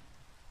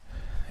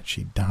that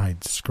she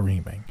died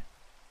screaming.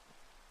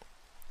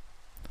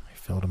 I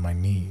fell to my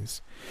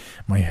knees,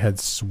 my head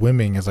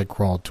swimming as I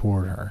crawled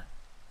toward her.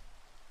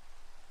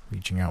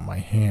 Reaching out my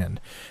hand,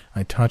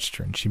 I touched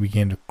her and she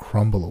began to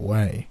crumble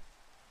away.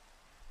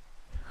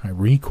 I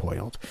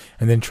recoiled,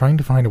 and then trying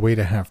to find a way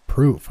to have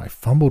proof, I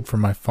fumbled for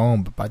my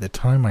phone, but by the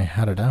time I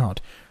had it out,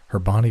 her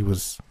body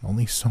was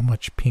only so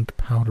much pink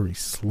powdery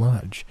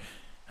sludge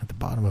at the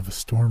bottom of a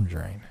storm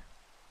drain.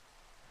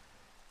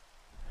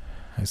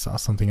 I saw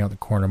something out the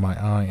corner of my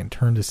eye and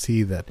turned to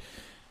see that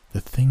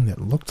the thing that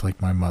looked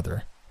like my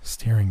mother,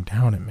 staring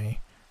down at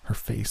me, her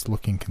face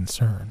looking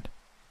concerned.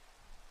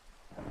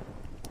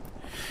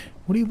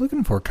 "What are you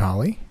looking for,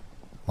 Collie?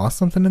 Lost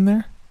something in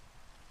there?"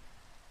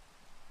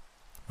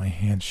 My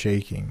hand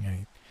shaking,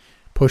 I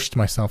pushed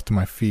myself to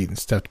my feet and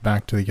stepped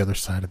back to the other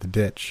side of the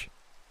ditch.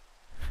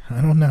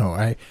 "I don't know.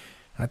 I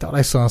thought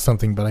I saw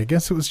something, but I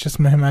guess it was just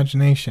my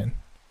imagination."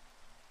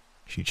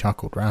 She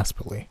chuckled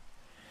raspily.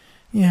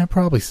 "Yeah,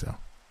 probably so.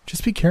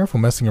 Just be careful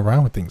messing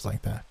around with things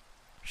like that."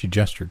 She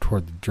gestured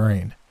toward the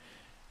drain.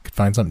 "Could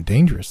find something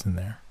dangerous in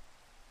there."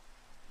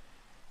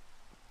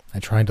 I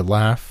tried to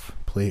laugh,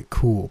 play it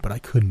cool, but I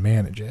couldn't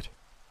manage it.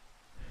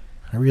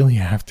 "I really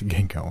have to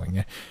get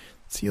going.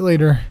 See you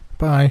later.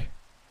 Bye."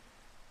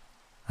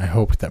 I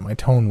hoped that my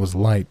tone was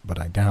light, but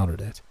I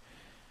doubted it.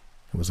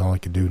 It was all I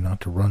could do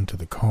not to run to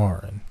the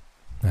car, and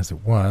as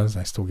it was,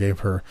 I still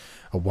gave her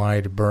a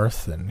wide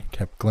berth and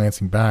kept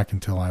glancing back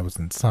until I was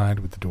inside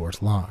with the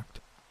doors locked.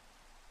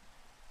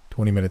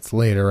 20 minutes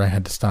later, I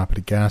had to stop at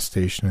a gas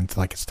station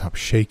until I could stop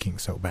shaking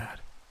so bad.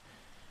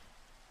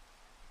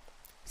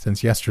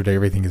 Since yesterday,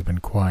 everything has been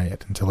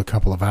quiet until a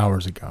couple of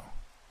hours ago.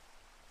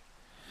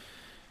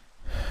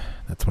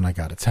 That's when I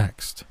got a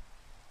text.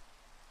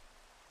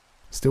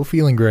 "Still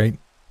feeling great.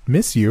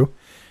 Miss you.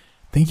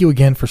 Thank you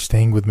again for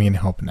staying with me and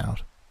helping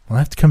out. I'll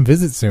have to come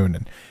visit soon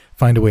and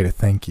find a way to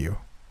thank you."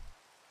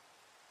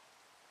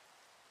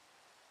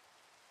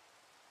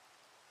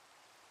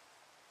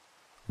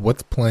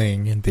 What's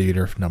Playing in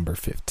Theater Number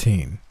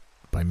 15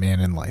 by Man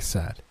and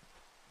Lysette.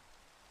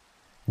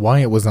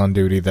 Wyatt was on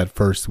duty that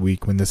first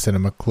week when the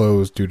cinema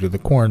closed due to the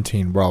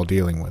quarantine we're all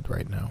dealing with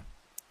right now.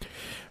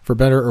 For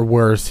better or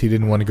worse, he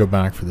didn't want to go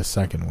back for the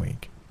second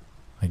week.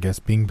 I guess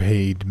being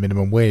paid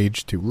minimum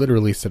wage to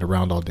literally sit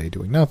around all day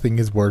doing nothing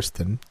is worse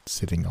than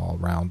sitting all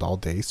around all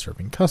day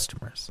serving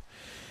customers.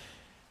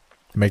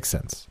 It makes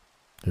sense.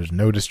 There's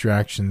no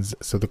distractions,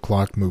 so the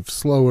clock moves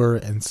slower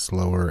and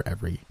slower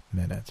every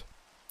minute.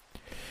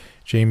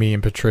 Jamie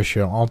and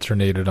Patricia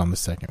alternated on the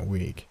second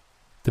week.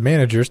 The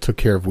managers took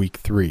care of week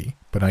 3,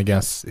 but I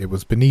guess it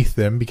was beneath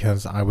them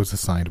because I was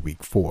assigned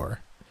week 4.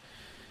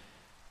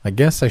 I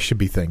guess I should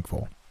be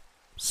thankful.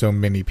 So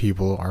many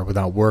people are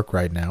without work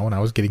right now, and I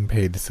was getting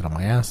paid to sit on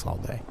my ass all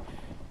day.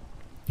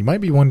 You might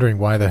be wondering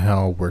why the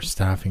hell we're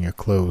staffing a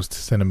closed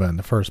cinema in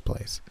the first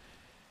place.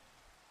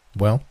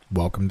 Well,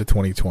 welcome to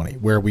 2020,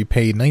 where we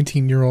pay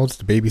 19-year-olds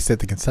to babysit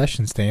the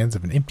concession stands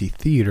of an empty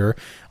theater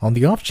on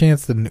the off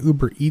chance that an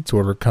Uber Eats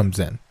order comes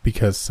in,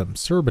 because some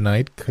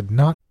suburbanite could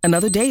not.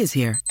 Another day is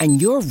here,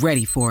 and you're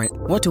ready for it.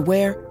 What to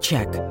wear?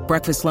 Check.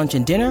 Breakfast, lunch,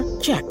 and dinner?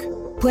 Check.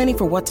 Planning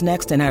for what's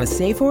next and how to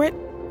save for it?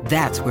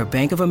 That's where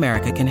Bank of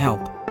America can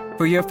help.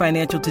 For your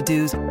financial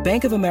to-dos,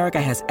 Bank of America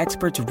has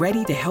experts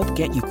ready to help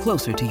get you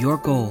closer to your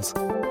goals.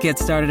 Get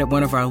started at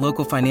one of our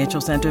local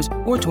financial centers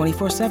or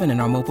 24/7 in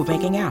our mobile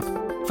banking app.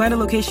 Find a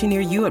location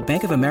near you at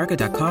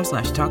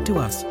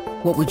bankofamerica.com/talktous.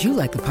 What would you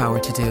like the power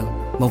to do?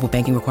 Mobile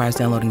banking requires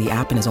downloading the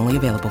app and is only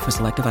available for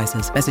select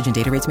devices. Message and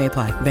data rates may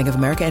apply. Bank of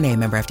America N.A.,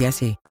 member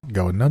FDIC.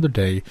 Go another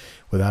day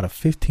without a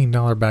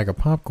 $15 bag of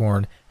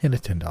popcorn and a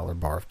 $10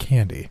 bar of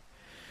candy.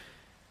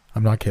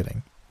 I'm not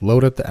kidding.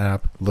 Load up the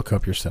app, look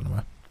up your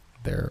cinema.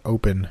 They're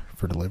open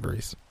for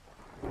deliveries.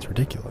 It's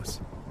ridiculous.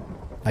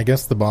 I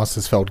guess the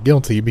bosses felt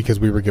guilty because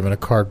we were given a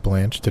carte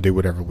blanche to do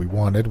whatever we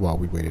wanted while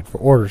we waited for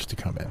orders to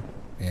come in.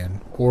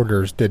 And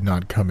orders did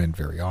not come in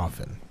very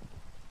often.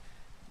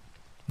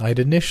 I had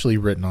initially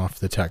written off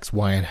the text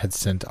Wyatt had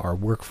sent our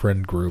work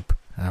friend group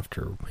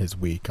after his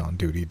week on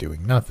duty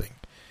doing nothing.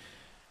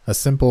 A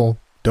simple,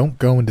 "Don't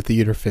go into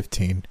Theater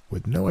 15,"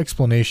 with no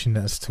explanation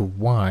as to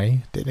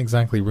why didn't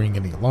exactly ring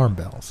any alarm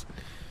bells.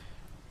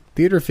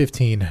 Theater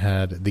 15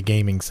 had the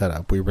gaming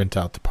setup we rent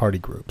out to party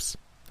groups.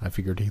 I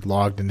figured he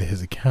logged into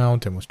his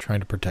account and was trying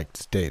to protect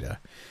his data.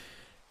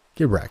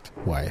 Get wrecked,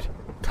 Wyatt.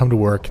 Come to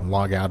work and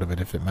log out of it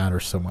if it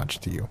matters so much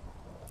to you.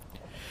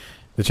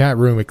 The chat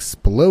room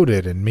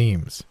exploded in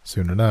memes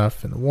soon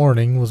enough, and the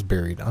warning was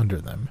buried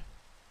under them.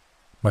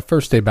 My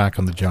first day back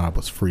on the job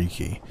was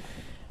freaky.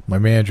 My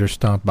manager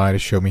stopped by to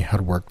show me how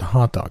to work the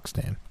hot dog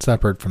stand,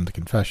 separate from the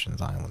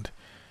confessions island.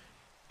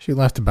 She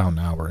left about an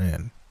hour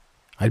in.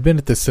 I'd been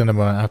at the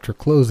cinema after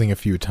closing a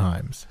few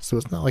times, so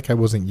it's not like I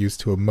wasn't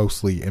used to a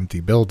mostly empty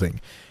building,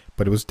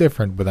 but it was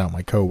different without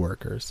my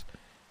coworkers.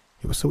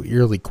 It was so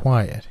eerily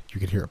quiet, you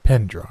could hear a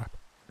pin drop.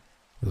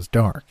 It was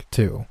dark,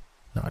 too.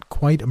 Not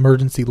quite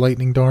emergency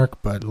lightning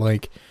dark, but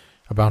like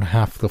about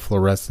half the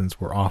fluorescents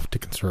were off to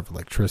conserve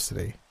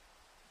electricity.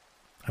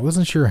 I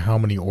wasn't sure how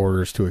many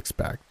orders to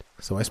expect,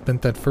 so I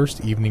spent that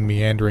first evening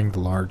meandering the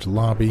large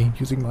lobby,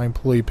 using my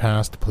employee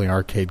pass to play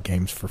arcade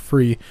games for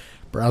free,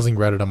 browsing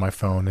Reddit on my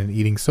phone, and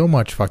eating so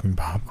much fucking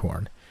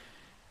popcorn.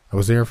 I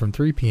was there from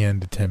 3 p.m.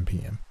 to 10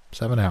 p.m.,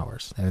 7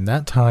 hours, and in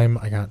that time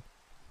I got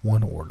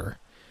one order.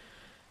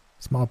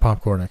 Small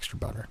popcorn, extra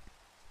butter.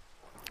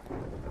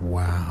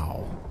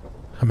 Wow.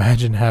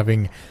 Imagine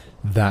having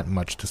that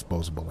much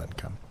disposable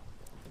income.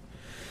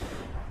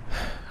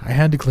 I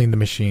had to clean the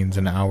machines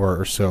an hour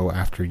or so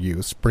after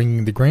use,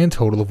 bringing the grand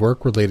total of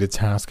work-related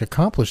tasks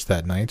accomplished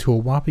that night to a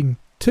whopping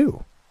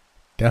 2.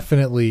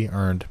 Definitely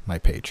earned my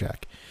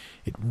paycheck.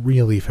 It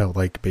really felt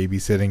like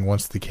babysitting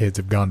once the kids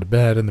have gone to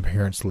bed and the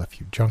parents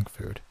left you junk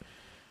food.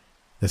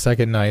 The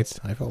second night,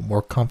 I felt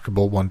more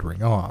comfortable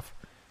wandering off.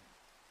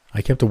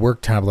 I kept a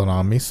work tablet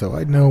on me so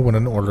I'd know when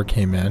an order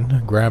came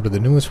in, grabbed the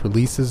newest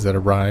releases that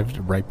arrived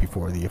right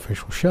before the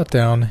official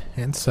shutdown,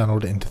 and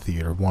settled into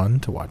Theater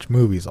 1 to watch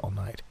movies all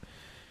night.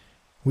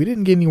 We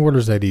didn't get any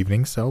orders that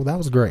evening, so that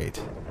was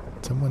great.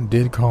 Someone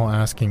did call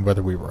asking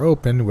whether we were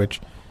open, which,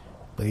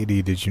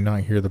 lady, did you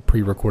not hear the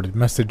pre-recorded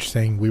message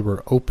saying we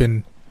were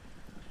open?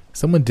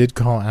 Someone did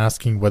call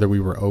asking whether we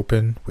were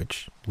open,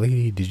 which,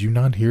 lady, did you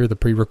not hear the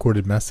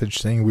pre-recorded message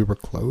saying we were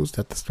closed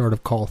at the start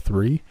of call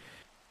 3?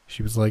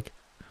 She was like,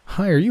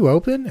 "Hi, are you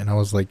open?" And I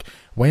was like,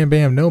 "Wham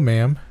bam, no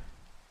ma'am."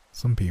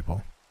 Some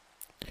people.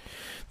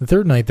 The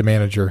third night, the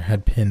manager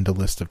had pinned a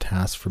list of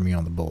tasks for me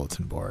on the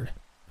bulletin board.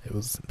 It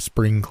was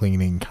spring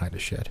cleaning kind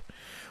of shit.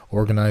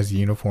 Organize the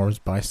uniforms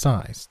by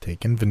size,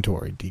 take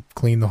inventory, deep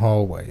clean the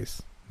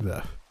hallways.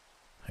 Ugh.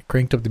 I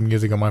cranked up the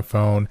music on my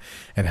phone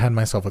and had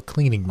myself a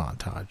cleaning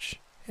montage.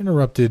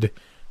 Interrupted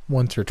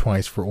once or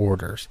twice for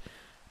orders.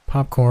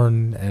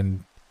 Popcorn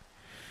and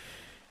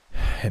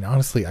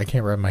honestly, I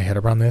can't wrap my head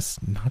around this.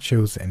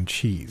 Nachos and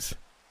cheese.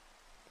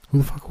 Who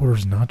the fuck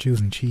orders nachos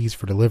and cheese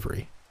for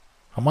delivery?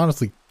 I'm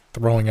honestly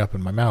throwing up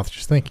in my mouth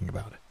just thinking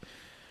about it.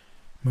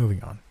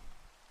 Moving on.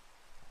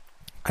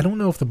 I don't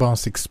know if the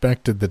boss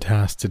expected the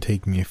task to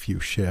take me a few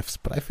shifts,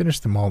 but I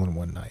finished them all in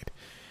one night.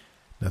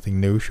 Nothing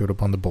new showed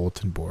up on the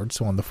bulletin board,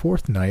 so on the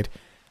fourth night,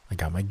 I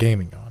got my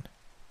gaming on.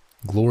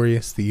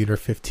 Glorious Theater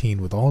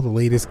 15 with all the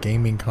latest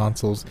gaming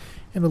consoles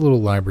and a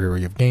little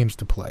library of games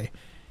to play,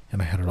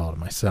 and I had it all to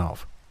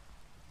myself.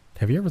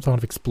 Have you ever thought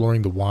of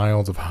exploring the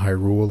wilds of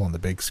Hyrule on the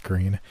big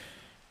screen?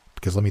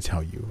 Because let me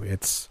tell you,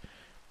 it's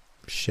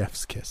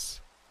chef's kiss.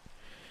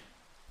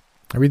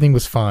 Everything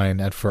was fine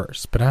at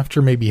first, but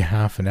after maybe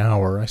half an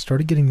hour, I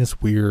started getting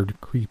this weird,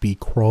 creepy,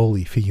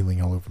 crawly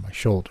feeling all over my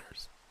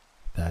shoulders.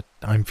 That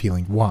I'm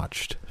feeling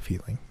watched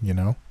feeling, you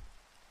know?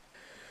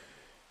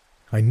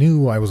 I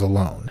knew I was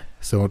alone,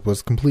 so it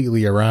was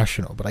completely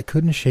irrational, but I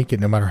couldn't shake it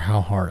no matter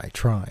how hard I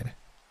tried.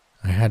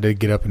 I had to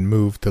get up and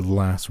move to the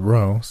last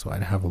row so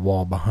I'd have a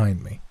wall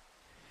behind me.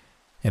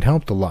 It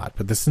helped a lot,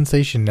 but the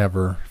sensation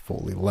never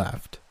fully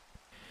left.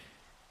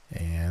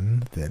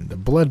 And then the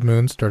blood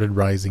moon started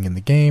rising in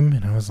the game,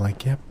 and I was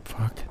like, yep,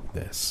 fuck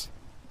this.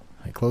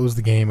 I closed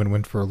the game and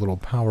went for a little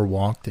power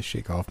walk to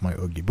shake off my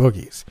oogie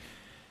boogies.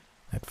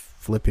 That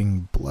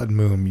flipping blood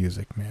moon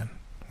music, man.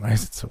 Why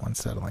is it so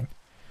unsettling?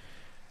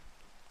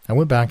 I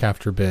went back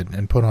after a bit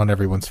and put on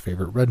everyone's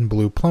favorite red and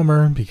blue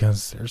plumber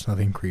because there's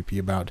nothing creepy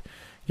about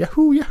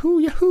Yahoo, Yahoo,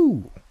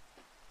 Yahoo.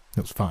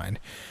 It was fine.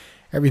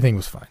 Everything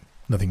was fine.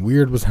 Nothing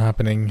weird was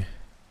happening.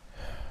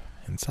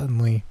 And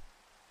suddenly,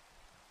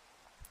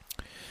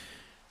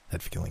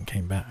 that feeling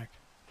came back.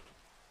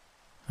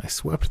 I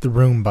swept the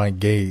room by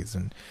gaze,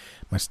 and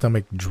my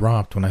stomach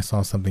dropped when I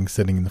saw something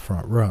sitting in the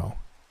front row.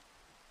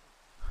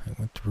 I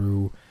went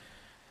through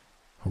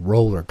a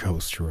roller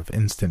coaster of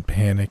instant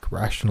panic,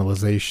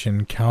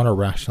 rationalization,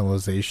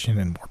 counter-rationalization,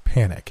 and more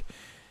panic.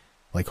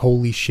 Like,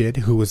 holy shit,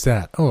 who was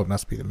that? Oh, it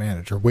must be the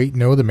manager. Wait,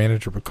 no, the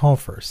manager would call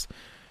first.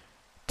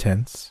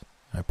 Tense,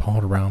 I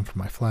pawed around for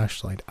my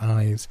flashlight,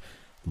 eyes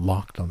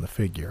locked on the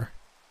figure.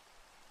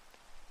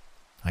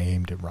 I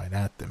aimed it right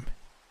at them.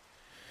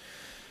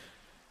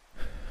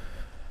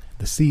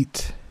 The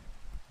seat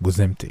was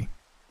empty.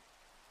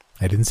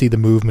 I didn't see the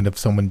movement of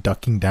someone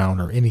ducking down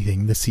or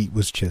anything. The seat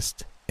was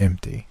just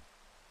empty.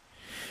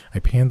 I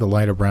panned the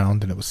light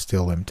around and it was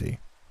still empty.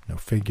 No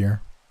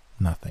figure,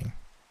 nothing.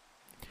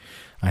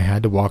 I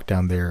had to walk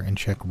down there and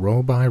check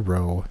row by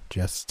row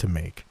just to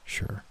make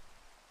sure.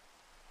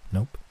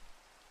 Nope,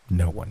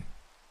 no one.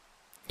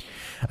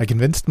 I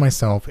convinced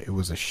myself it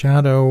was a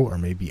shadow or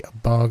maybe a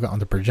bug on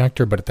the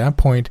projector, but at that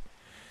point,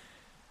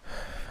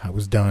 I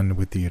was done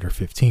with Theater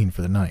 15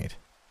 for the night.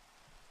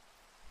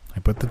 I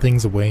put the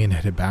things away and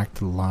headed back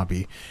to the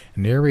lobby,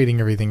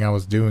 narrating everything I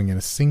was doing in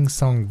a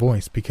sing-song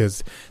voice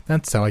because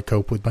that's how I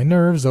cope with my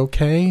nerves,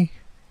 okay?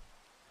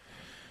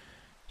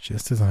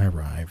 Just as I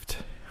arrived,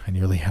 I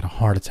nearly had a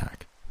heart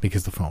attack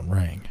because the phone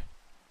rang.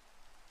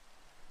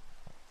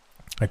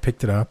 I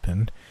picked it up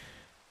and,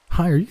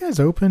 "Hi, are you guys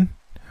open?"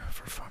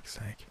 For fuck's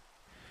sake.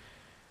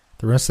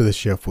 The rest of the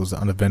shift was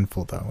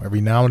uneventful, though.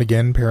 Every now and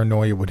again,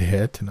 paranoia would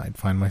hit, and I'd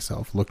find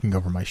myself looking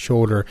over my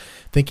shoulder,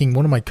 thinking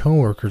one of my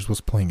coworkers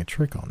was playing a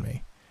trick on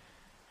me.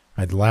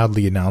 I'd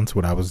loudly announce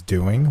what I was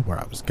doing, where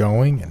I was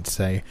going, and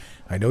say,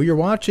 "I know you're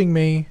watching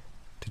me,"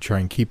 to try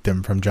and keep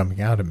them from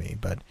jumping out at me,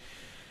 but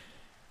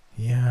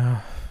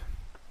yeah,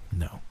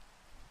 no.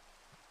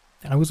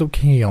 I was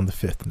okay on the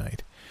fifth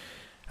night.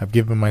 I've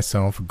given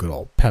myself a good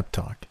old pep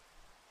talk.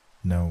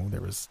 No, there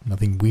was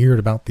nothing weird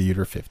about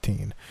Theater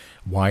 15.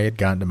 Why it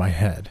got into my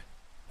head.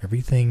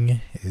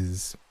 Everything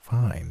is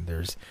fine.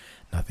 There's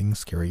nothing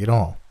scary at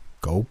all.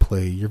 Go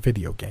play your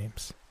video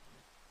games.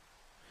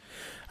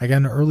 I got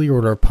an early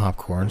order of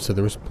popcorn, so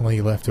there was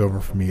plenty left over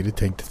for me to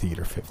take to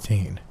Theater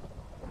 15.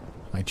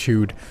 I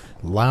chewed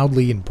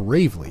loudly and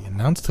bravely,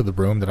 announced to the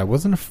room that I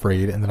wasn't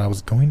afraid and that I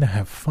was going to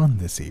have fun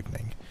this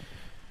evening.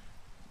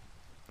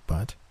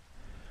 But,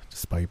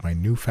 despite my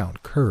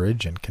newfound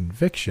courage and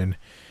conviction,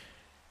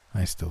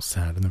 I still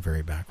sat in the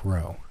very back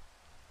row.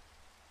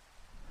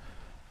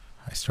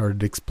 I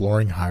started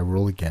exploring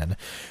Hyrule again,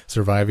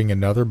 surviving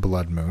another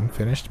blood moon,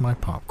 finished my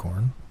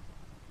popcorn.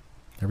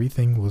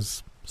 Everything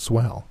was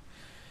swell.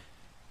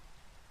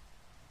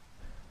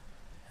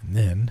 And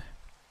then,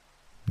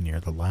 near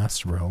the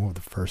last row of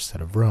the first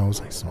set of rows,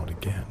 I saw it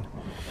again.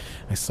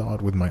 I saw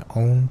it with my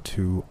own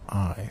two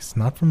eyes,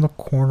 not from the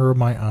corner of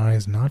my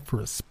eyes, not for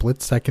a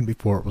split second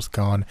before it was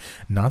gone,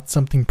 not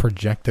something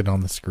projected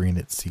on the screen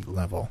at seat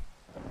level.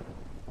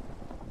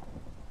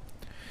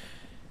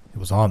 It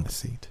was on the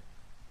seat.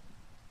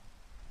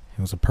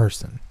 It was a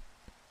person.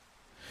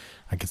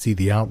 I could see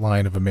the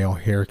outline of a male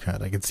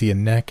haircut. I could see a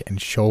neck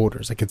and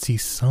shoulders. I could see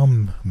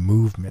some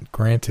movement,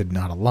 granted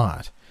not a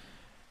lot.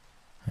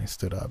 I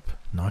stood up,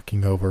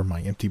 knocking over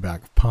my empty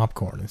bag of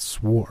popcorn, and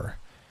swore.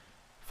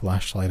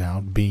 Flashlight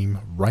out, beam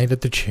right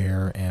at the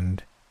chair,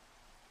 and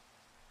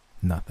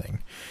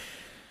nothing.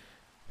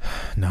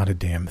 Not a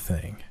damn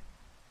thing.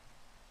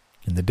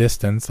 In the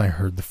distance, I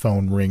heard the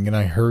phone ring, and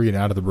I hurried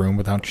out of the room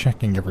without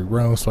checking every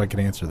row so I could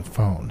answer the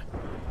phone.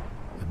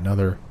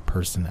 Another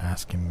person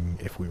asking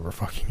if we were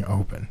fucking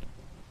open.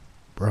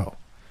 Bro.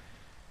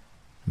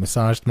 I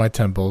massaged my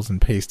temples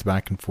and paced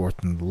back and forth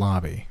in the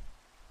lobby.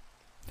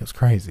 It was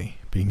crazy.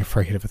 Being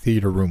afraid of a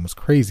theater room was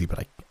crazy,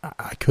 but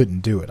I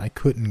couldn't do it. I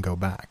couldn't go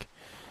back.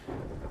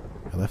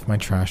 I left my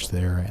trash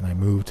there, and I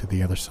moved to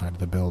the other side of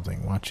the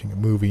building, watching a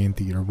movie in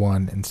Theater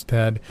 1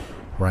 instead,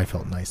 where I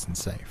felt nice and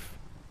safe.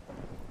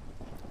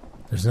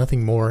 There's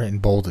nothing more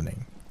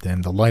emboldening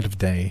than the light of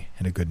day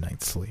and a good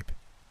night's sleep.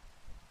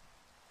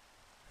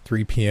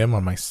 3 p.m.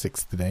 on my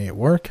 6th day at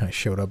work, I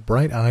showed up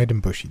bright-eyed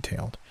and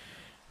bushy-tailed.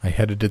 I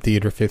headed to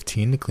Theater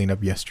 15 to clean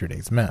up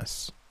yesterday's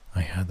mess.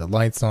 I had the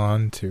lights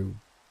on to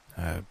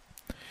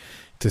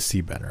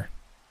see better.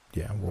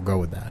 Yeah, we'll go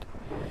with that.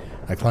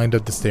 I climbed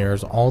up the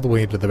stairs all the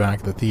way to the back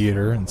of the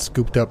theater and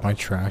scooped up my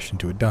trash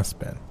into a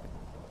dustbin.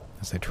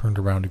 As I turned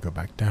around to go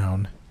back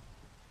down,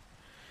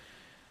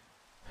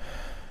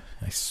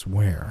 I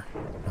swear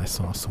I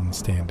saw someone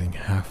standing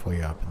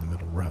halfway up in the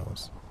middle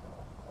rows.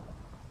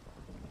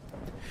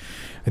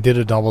 I did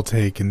a double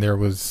take and there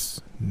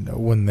was no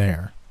one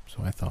there, so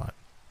I thought,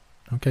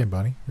 okay,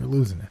 buddy, you're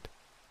losing it.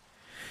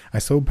 I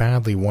so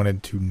badly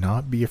wanted to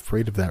not be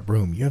afraid of that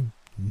room. You have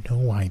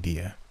no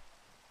idea.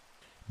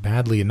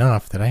 Badly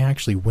enough that I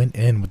actually went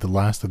in with the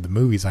last of the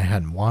movies I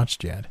hadn't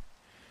watched yet.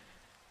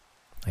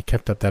 I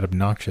kept up that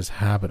obnoxious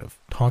habit of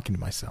talking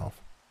to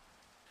myself.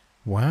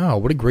 Wow,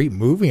 what a great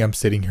movie I'm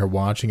sitting here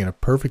watching in a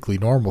perfectly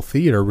normal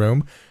theater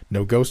room.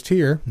 No ghost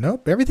here.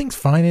 Nope, everything's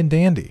fine and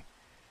dandy.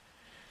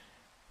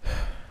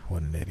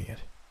 What an idiot.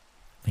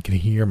 I could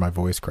hear my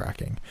voice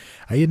cracking.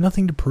 I had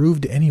nothing to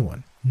prove to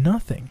anyone.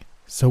 Nothing.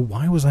 So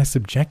why was I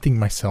subjecting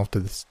myself to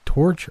this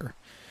torture?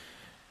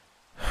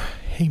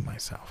 I hate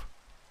myself.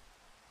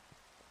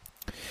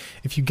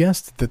 If you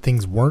guessed that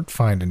things weren't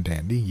fine and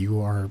dandy,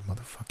 you are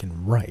motherfucking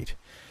right.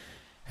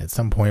 At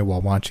some point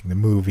while watching the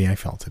movie, I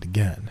felt it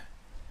again.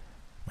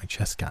 My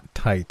chest got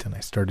tight and I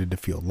started to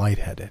feel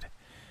lightheaded.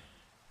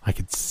 I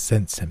could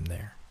sense him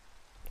there.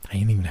 I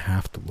didn't even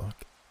have to look.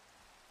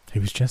 He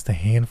was just a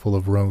handful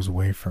of rows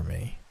away from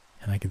me,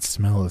 and I could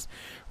smell his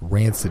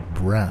rancid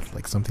breath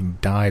like something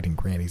died in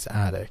Granny's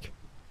attic.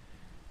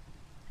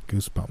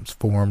 Goosebumps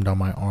formed on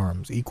my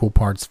arms, equal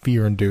parts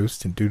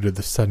fear-induced and due to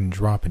the sudden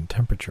drop in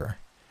temperature.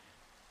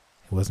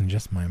 It wasn't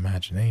just my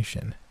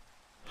imagination.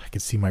 I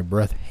could see my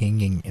breath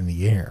hanging in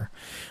the air.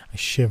 I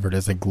shivered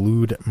as I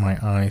glued my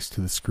eyes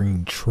to the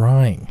screen,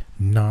 trying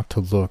not to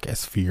look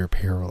as fear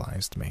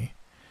paralyzed me.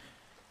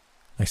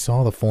 I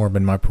saw the form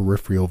in my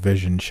peripheral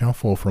vision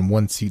shuffle from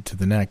one seat to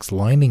the next,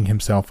 lining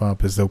himself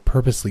up as though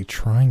purposely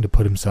trying to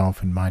put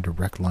himself in my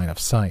direct line of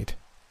sight.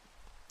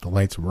 The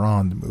lights were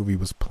on, the movie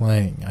was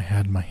playing, I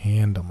had my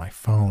hand on my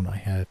phone, I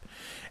had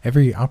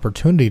every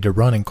opportunity to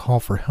run and call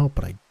for help,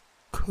 but I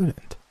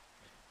couldn't.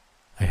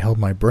 I held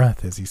my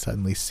breath as he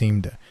suddenly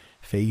seemed to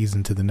phase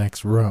into the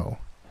next row,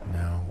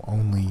 now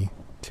only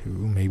 2,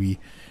 maybe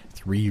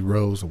 3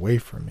 rows away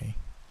from me.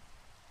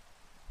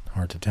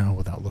 Hard to tell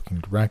without looking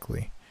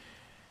directly.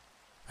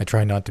 I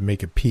tried not to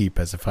make a peep,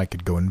 as if I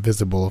could go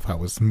invisible if I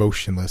was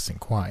motionless and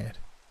quiet.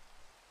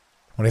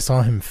 When I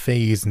saw him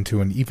phase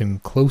into an even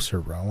closer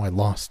row, I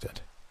lost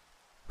it.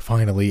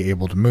 Finally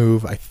able to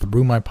move, I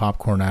threw my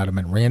popcorn at him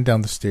and ran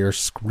down the stairs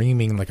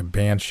screaming like a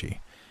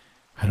banshee.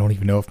 I don't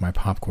even know if my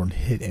popcorn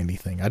hit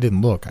anything. I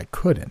didn't look. I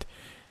couldn't.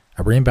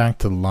 I ran back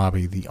to the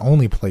lobby, the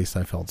only place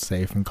I felt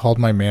safe, and called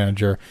my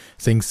manager,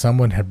 saying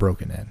someone had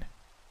broken in.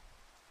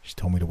 She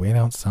told me to wait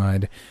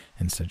outside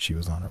and said she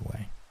was on her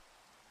way.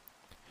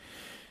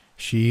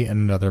 She and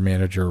another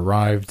manager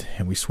arrived,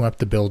 and we swept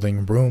the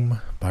building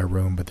room by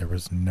room, but there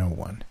was no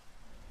one.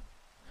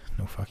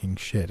 No fucking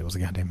shit, it was a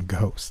goddamn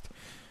ghost.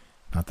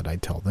 Not that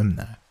I'd tell them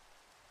that.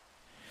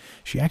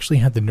 She actually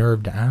had the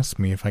nerve to ask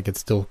me if I could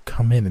still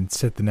come in and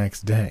sit the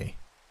next day.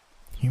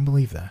 Can you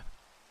believe that?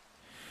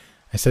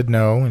 I said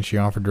no, and she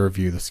offered to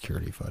review the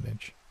security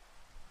footage.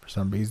 For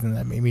some reason,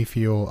 that made me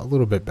feel a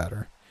little bit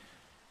better.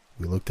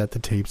 We looked at the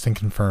tapes and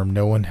confirmed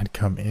no one had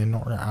come in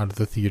or out of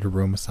the theater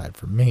room aside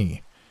from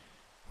me.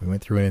 We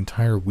went through an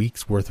entire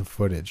week's worth of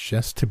footage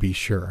just to be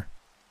sure.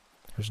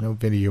 There's no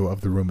video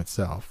of the room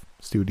itself.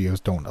 Studios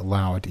don't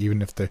allow it,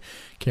 even if the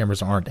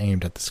cameras aren't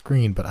aimed at the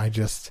screen, but I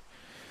just...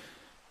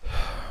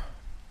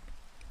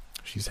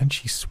 She said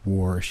she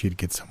swore she'd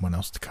get someone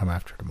else to come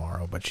after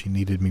tomorrow, but she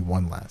needed me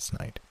one last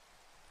night.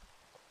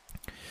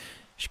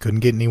 She couldn't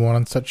get anyone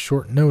on such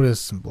short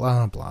notice, and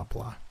blah, blah,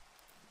 blah.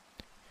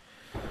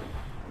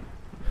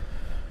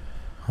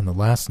 On the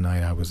last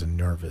night, I was a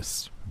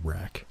nervous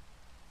wreck.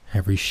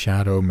 Every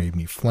shadow made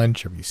me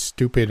flinch. Every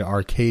stupid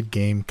arcade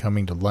game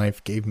coming to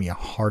life gave me a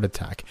heart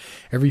attack.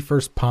 Every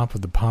first pop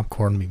of the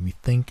popcorn made me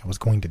think I was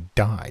going to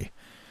die.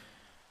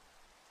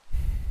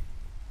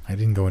 I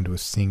didn't go into a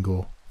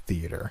single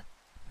theater.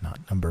 Not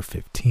number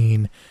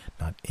 15,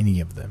 not any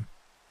of them.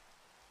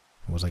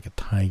 I was like a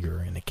tiger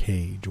in a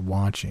cage,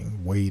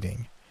 watching,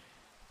 waiting.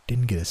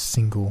 Didn't get a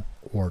single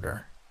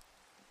order.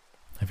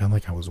 I felt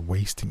like I was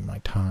wasting my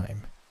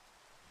time.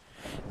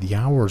 The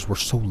hours were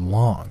so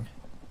long.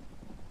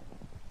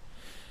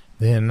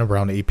 Then,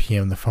 around 8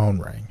 p.m., the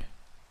phone rang.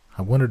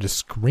 I wanted to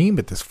scream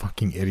at this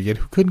fucking idiot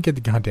who couldn't get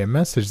the goddamn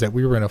message that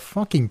we were in a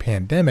fucking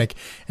pandemic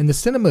and the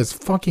cinema is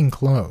fucking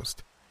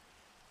closed.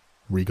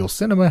 Regal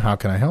Cinema, how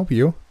can I help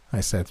you? I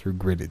said through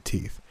gritted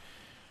teeth.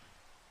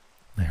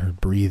 I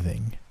heard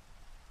breathing,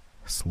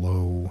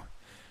 slow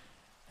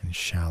and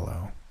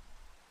shallow,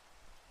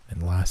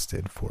 and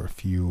lasted for a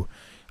few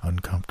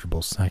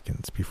uncomfortable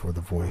seconds before the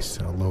voice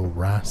in a low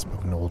rasp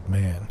of an old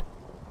man.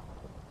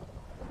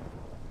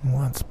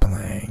 What's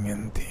playing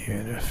in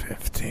Theater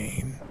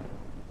 15?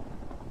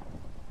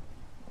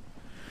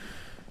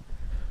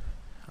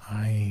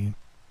 I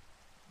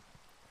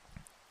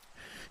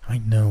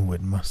know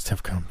it must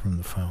have come from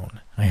the phone.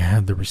 I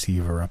had the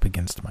receiver up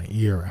against my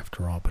ear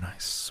after all, but I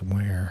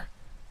swear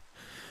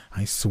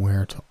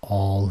to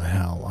all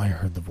hell I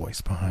heard the voice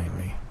behind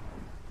me.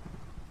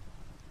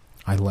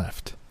 I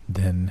left,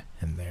 then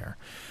and there.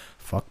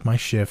 Fuck my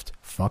shift,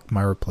 fuck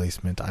my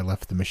replacement. I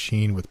left the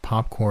machine with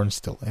popcorn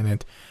still in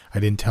it. I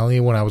didn't tell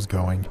anyone I was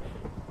going.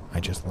 I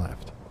just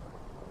left.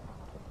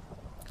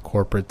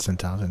 Corporate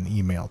sent out an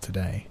email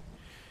today.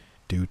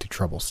 Due to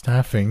trouble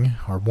staffing,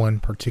 our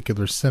one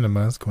particular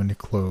cinema is going to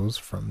close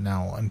from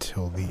now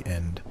until the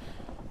end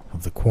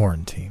of the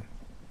quarantine.